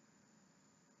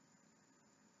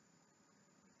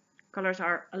 Colors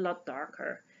are a lot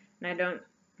darker. And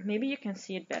maybe you can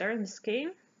see it better in the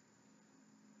scale.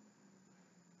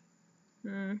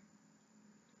 A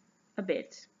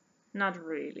bit. Not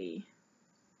really.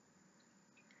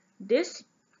 This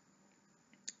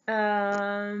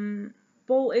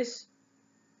ball is,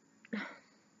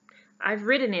 I've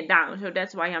written it down, so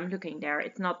that's why I'm looking there.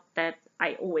 It's not that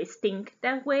I always think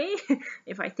that way.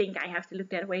 If I think I have to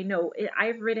look that way, no,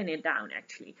 I've written it down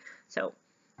actually. So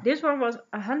this one was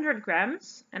 100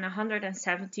 grams and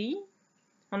 170.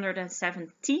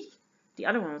 The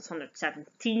other one was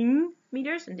 117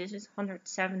 meters, and this is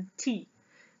 170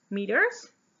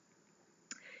 meters.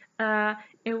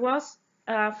 It was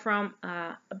from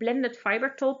a blended fiber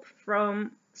top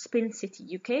from Spin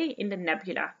City, UK in the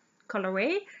Nebula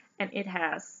colorway, and it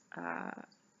has a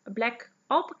black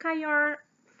alpaca yarn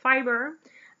fiber.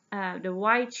 The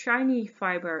white shiny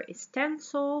fiber is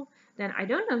stencil. Then I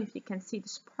don't know if you can see the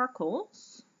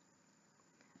sparkles,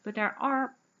 but there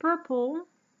are purple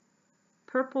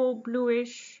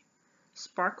bluish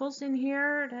sparkles in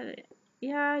here.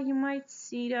 Yeah, you might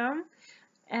see them.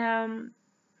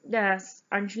 There's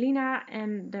Angelina,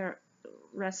 and the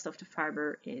rest of the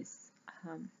fiber is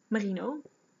merino.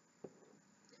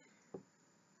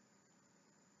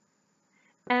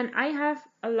 And I have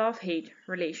a love-hate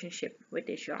relationship with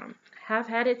this yarn. Have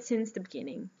had it since the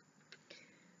beginning.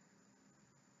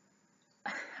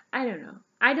 I don't know.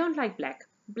 I don't like black.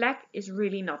 Black is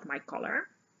really not my color.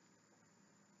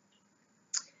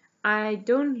 I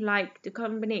don't like the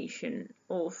combination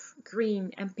of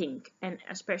green and pink, and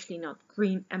especially not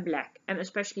green and black, and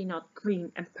especially not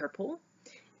green and purple.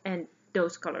 And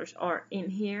those colors are in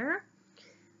here.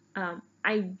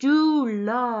 I do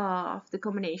love the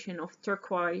combination of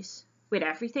turquoise with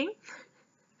everything.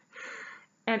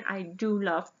 And I do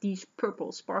love these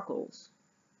purple sparkles.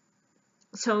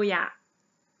 So yeah,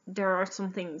 there are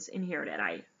some things in here that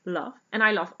I love. And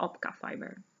I love alpaca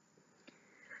fiber.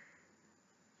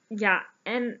 yeah,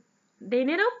 and they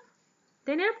knit up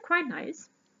quite nice.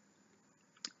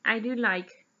 I do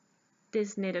like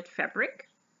this knitted fabric,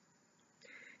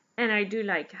 and I do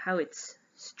like how it's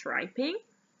striping.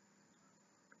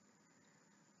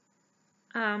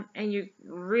 And you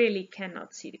really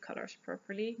cannot see the colors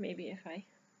properly. Maybe if I...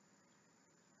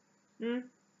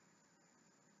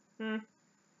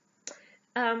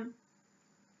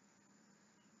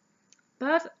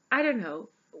 But I don't know.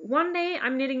 One day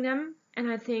I'm knitting them and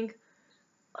I think,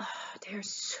 oh, they're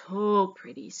so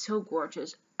pretty, so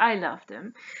gorgeous. I love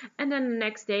them. And then the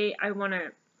next day I want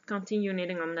to continue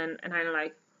knitting on them and I'm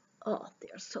like, oh,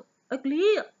 they're so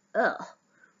ugly. Ugh.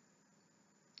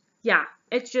 Yeah,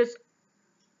 it's just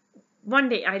one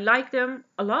day I like them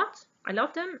a lot. I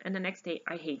love them, and the next day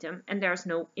I hate them, and there's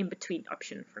no in-between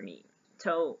option for me.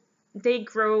 So they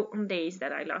grow on days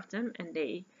that I love them, and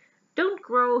they don't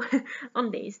grow on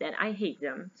days that I hate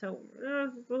them. So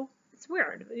well, it's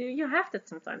weird. You have that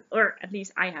sometimes, or at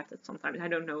least I have that sometimes. I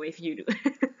don't know if you do.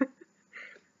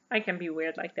 I can be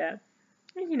weird like that,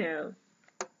 you know.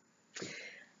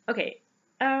 Okay.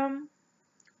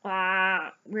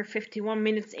 We're 51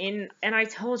 minutes in, and I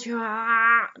told you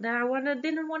that I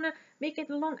didn't want to make it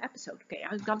a long episode. Okay,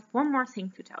 I've got one more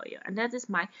thing to tell you, and that is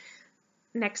my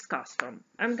next cast on.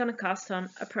 I'm gonna cast on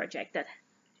a project that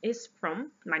is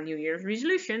from my New Year's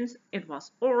resolutions. It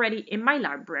was already in my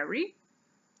library,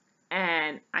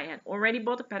 and I had already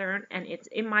bought a pattern, and it's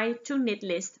in my to knit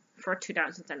list for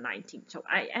 2019. So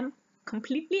I am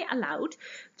completely allowed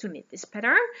to knit this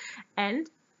pattern, and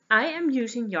I am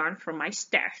using yarn from my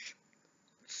stash.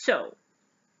 So,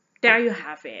 there you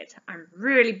have it. I'm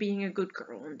really being a good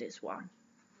girl on this one.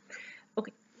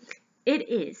 Okay, it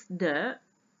is the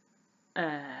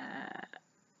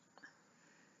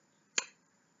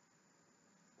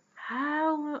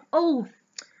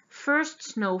First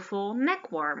Snowfall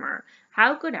neck warmer.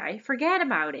 How could I forget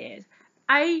about it?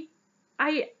 I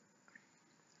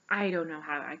don't know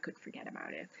how I could forget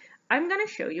about it. I'm gonna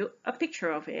show you a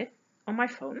picture of it on my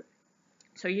phone,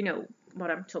 so you know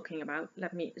what I'm talking about.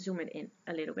 Let me zoom it in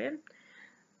a little bit.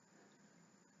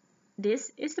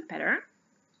 This is the pattern.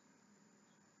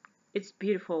 It's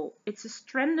beautiful. It's a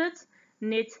stranded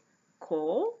knit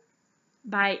caul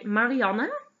by Marianne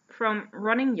from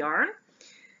Running Yarn.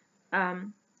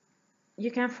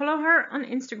 You can follow her on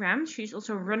Instagram. She's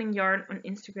also Running Yarn on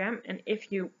Instagram. And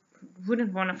if you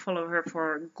wouldn't want to follow her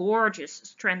for gorgeous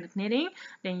stranded knitting,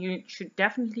 then you should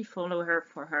definitely follow her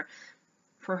for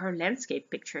her landscape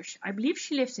pictures. I believe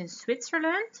she lives in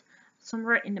Switzerland,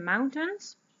 somewhere in the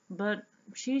mountains, but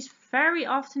she's very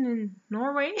often in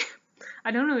Norway.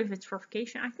 I don't know if it's for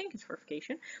vacation. I think it's for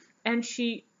vacation. And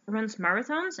she runs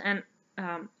marathons and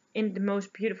in the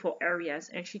most beautiful areas,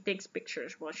 and she takes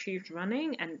pictures while she's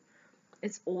running, and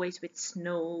it's always with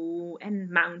snow and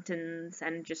mountains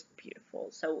and just beautiful.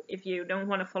 So if you don't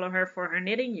want to follow her for her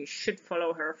knitting, you should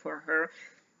follow her for her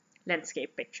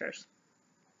landscape pictures.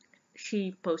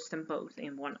 She posts them both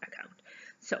in one account.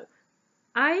 So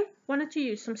I wanted to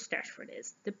use some stash for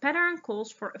this. The pattern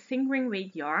calls for a fingering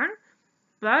weight yarn,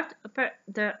 but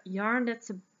the yarn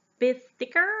that's a bit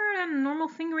thicker than normal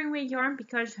fingering weight yarn,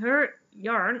 because her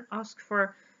yarn asks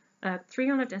for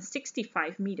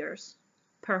 365 meters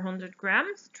per 100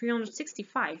 grams.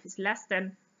 365 is less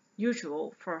than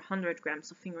usual for 100 grams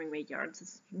of fingering weight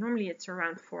yarns. Normally it's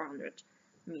around 400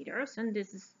 meters, and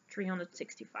this is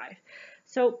 365.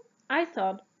 So I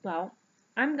thought, well,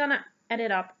 I'm gonna add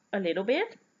it up a little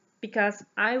bit because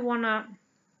I wanna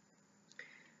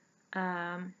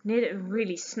knit it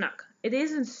really snug. It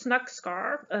isn't snug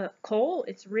scarf caul.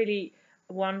 It's really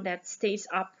one that stays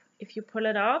up if you pull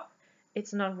it up.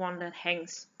 It's not one that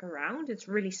hangs around. It's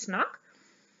really snug.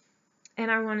 And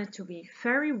I want it to be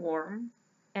very warm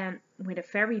and with a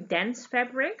very dense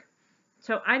fabric.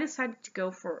 So I decided to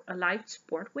go for a light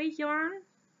sport weight yarn.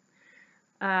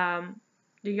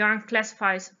 The yarn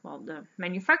classifies, well, the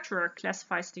manufacturer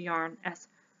classifies the yarn as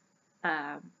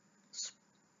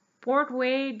sport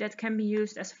weight that can be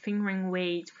used as a fingering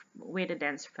weight with a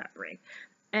dense fabric.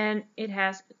 And it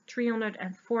has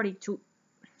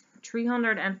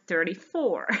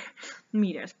 334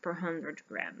 meters per 100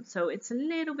 grams. So it's a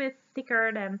little bit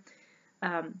thicker than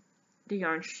the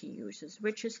yarn she uses,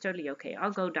 which is totally okay.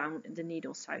 I'll go down the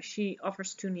needle size. She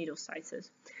offers 2 needle sizes.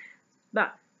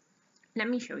 But let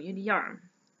me show you the yarn.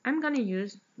 I'm going to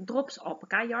use Drops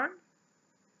Alpaca yarn.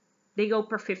 They go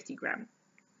per 50 gram.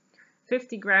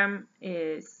 50 gram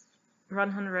is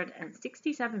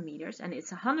 167 meters, and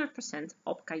it's 100%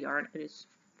 Alpaca yarn. It is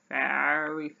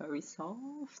very, very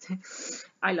soft.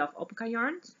 I love Alpaca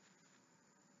yarns.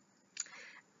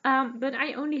 But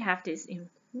I only have this in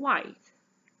white.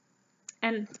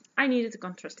 and I needed a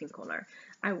contrasting color.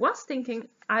 I was thinking,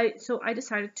 so I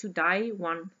decided to dye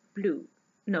one blue.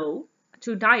 No,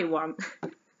 to dye one.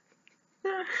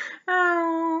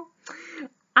 Oh,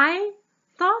 I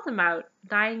thought about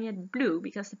dyeing it blue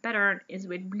because the pattern is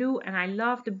with blue and I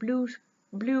love the blue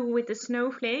with the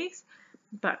snowflakes,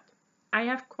 but I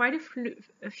have quite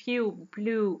a few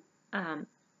blue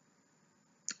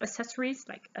accessories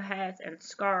like a hat and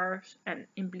scarves and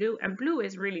in blue, and blue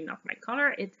is really not my color.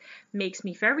 It makes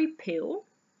me very pale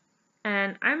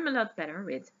and I'm a lot better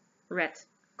with red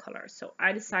color. So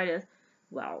I decided,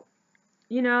 well,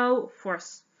 you know, for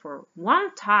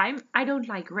one time, I don't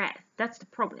like red. That's the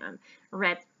problem.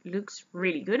 Red looks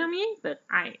really good on me, but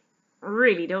I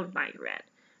really don't like red.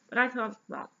 But I thought,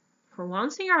 well, for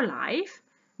once in your life,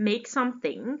 make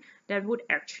something that would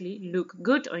actually look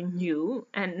good on you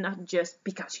and not just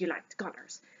because you like the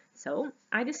colors. So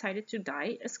I decided to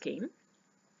dye a skein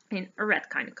in a red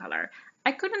kind of color.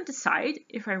 I couldn't decide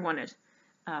if I wanted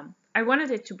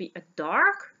it to be a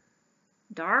dark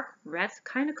red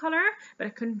kind of color, but I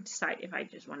couldn't decide if I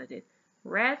just wanted it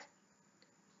red,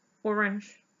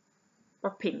 orange,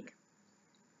 or pink.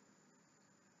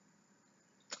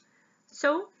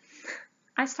 So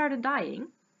I started dyeing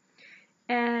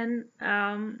and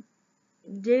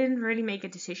didn't really make a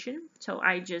decision. So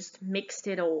I just mixed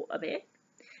it all a bit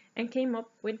and came up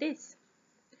with this,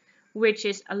 which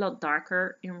is a lot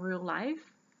darker in real life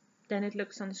than it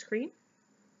looks on the screen.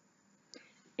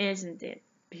 Isn't it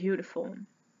beautiful?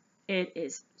 It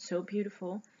is so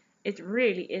beautiful. It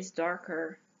really is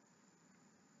darker.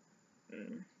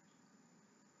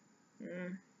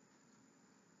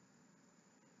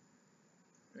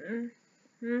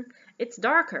 It's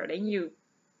darker than you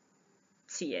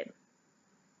see it.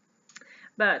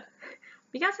 But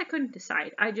because I couldn't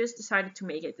decide, I just decided to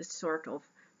make it a sort of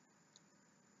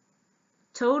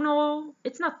tonal.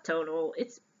 It's not tonal.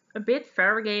 It's a bit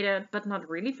variegated, but not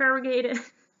really variegated.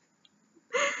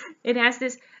 It has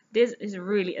this is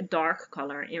really a dark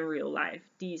color in real life.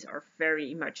 These are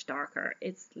very much darker.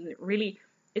 It's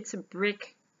a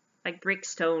brick, like brick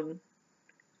stone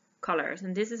colors.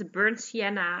 And this is a burnt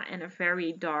sienna and a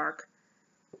very dark.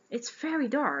 It's very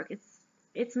dark.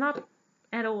 It's not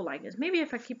at all like this. Maybe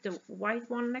if I keep the white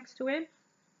one next to it,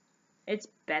 it's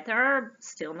better.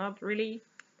 Still not really,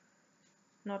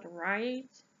 not right.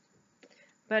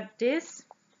 But this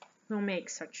will make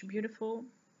such a beautiful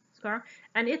scarf.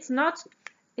 And it's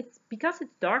because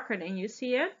it's darker than you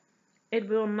see it, it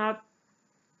will not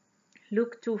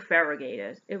look too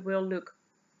variegated. It will look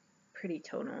pretty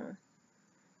tonal.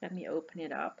 Let me open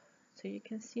it up so you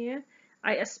can see it.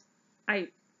 I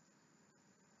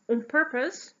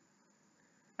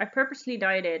purposely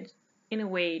dyed it in a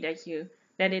way that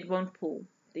it won't pull.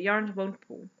 The yarns won't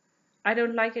pull. I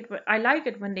don't like it. I like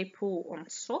it when they pull on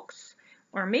socks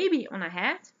or maybe on a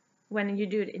hat when you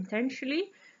do it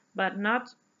intentionally, but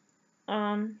not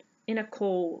in a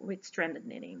coal with stranded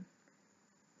knitting.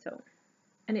 So,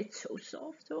 and it's so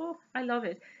soft. Oh, I love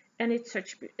it. And it's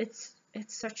such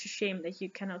a shame that you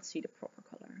cannot see the proper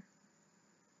color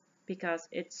because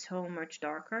it's so much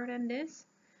darker than this.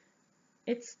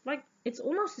 It's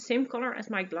almost the same color as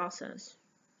my glasses,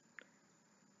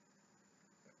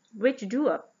 which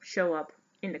do show up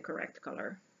in the correct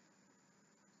color.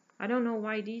 I don't know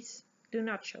why these do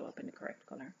not show up in the correct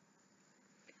color.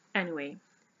 Anyway,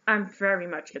 I'm very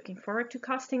much looking forward to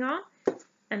casting on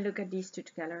and look at these two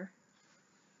together.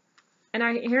 And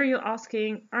I hear you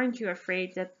asking, aren't you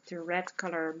afraid that the red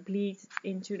color bleeds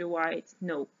into the white?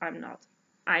 No, I'm not.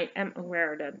 I am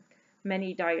aware that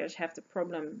many dyers have the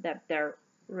problem that their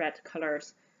red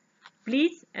colors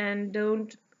bleed and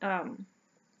don't, that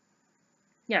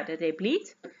they bleed,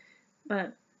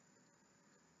 but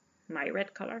my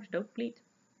red colors don't bleed.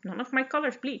 None of my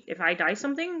colors bleed. If I dye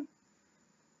something,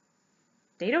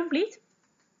 they don't bleed.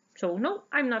 So no,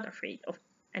 I'm not afraid of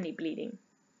any bleeding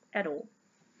at all.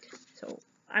 So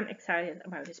I'm excited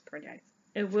about this project.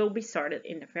 It will be started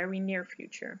in the very near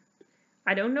future.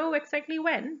 I don't know exactly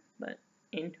when, but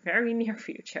in the very near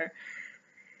future.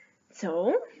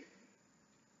 So,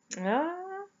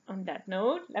 on that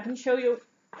note, let me show you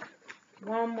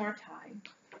one more time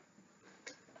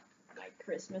my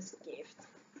Christmas gift.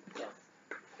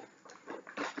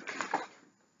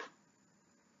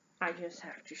 I just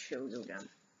have to show you them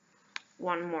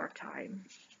one more time.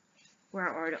 Where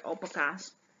are the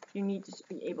alpacas? You need to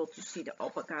be able to see the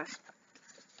alpacas.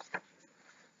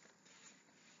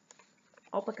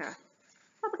 Alpaca.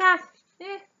 Alpacas!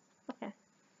 Okay.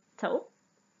 So,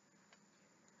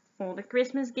 all the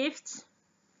Christmas gifts.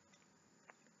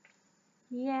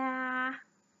 Yeah.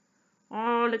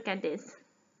 Oh, look at this.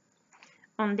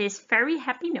 on this very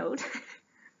happy note,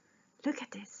 look at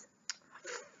this.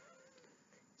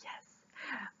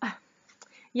 Yes.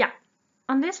 Yeah,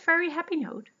 on this very happy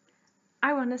note,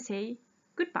 I want to say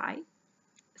goodbye.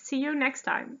 See you next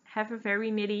time. Have a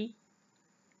very knitty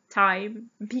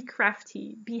time. Be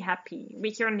crafty. Be happy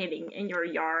with your knitting and your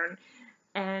yarn.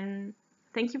 And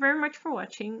thank you very much for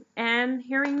watching and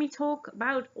hearing me talk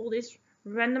about all this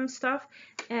random stuff.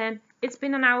 And it's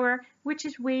been an hour, which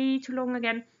is way too long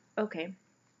again. Okay,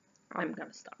 I'm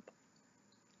gonna stop.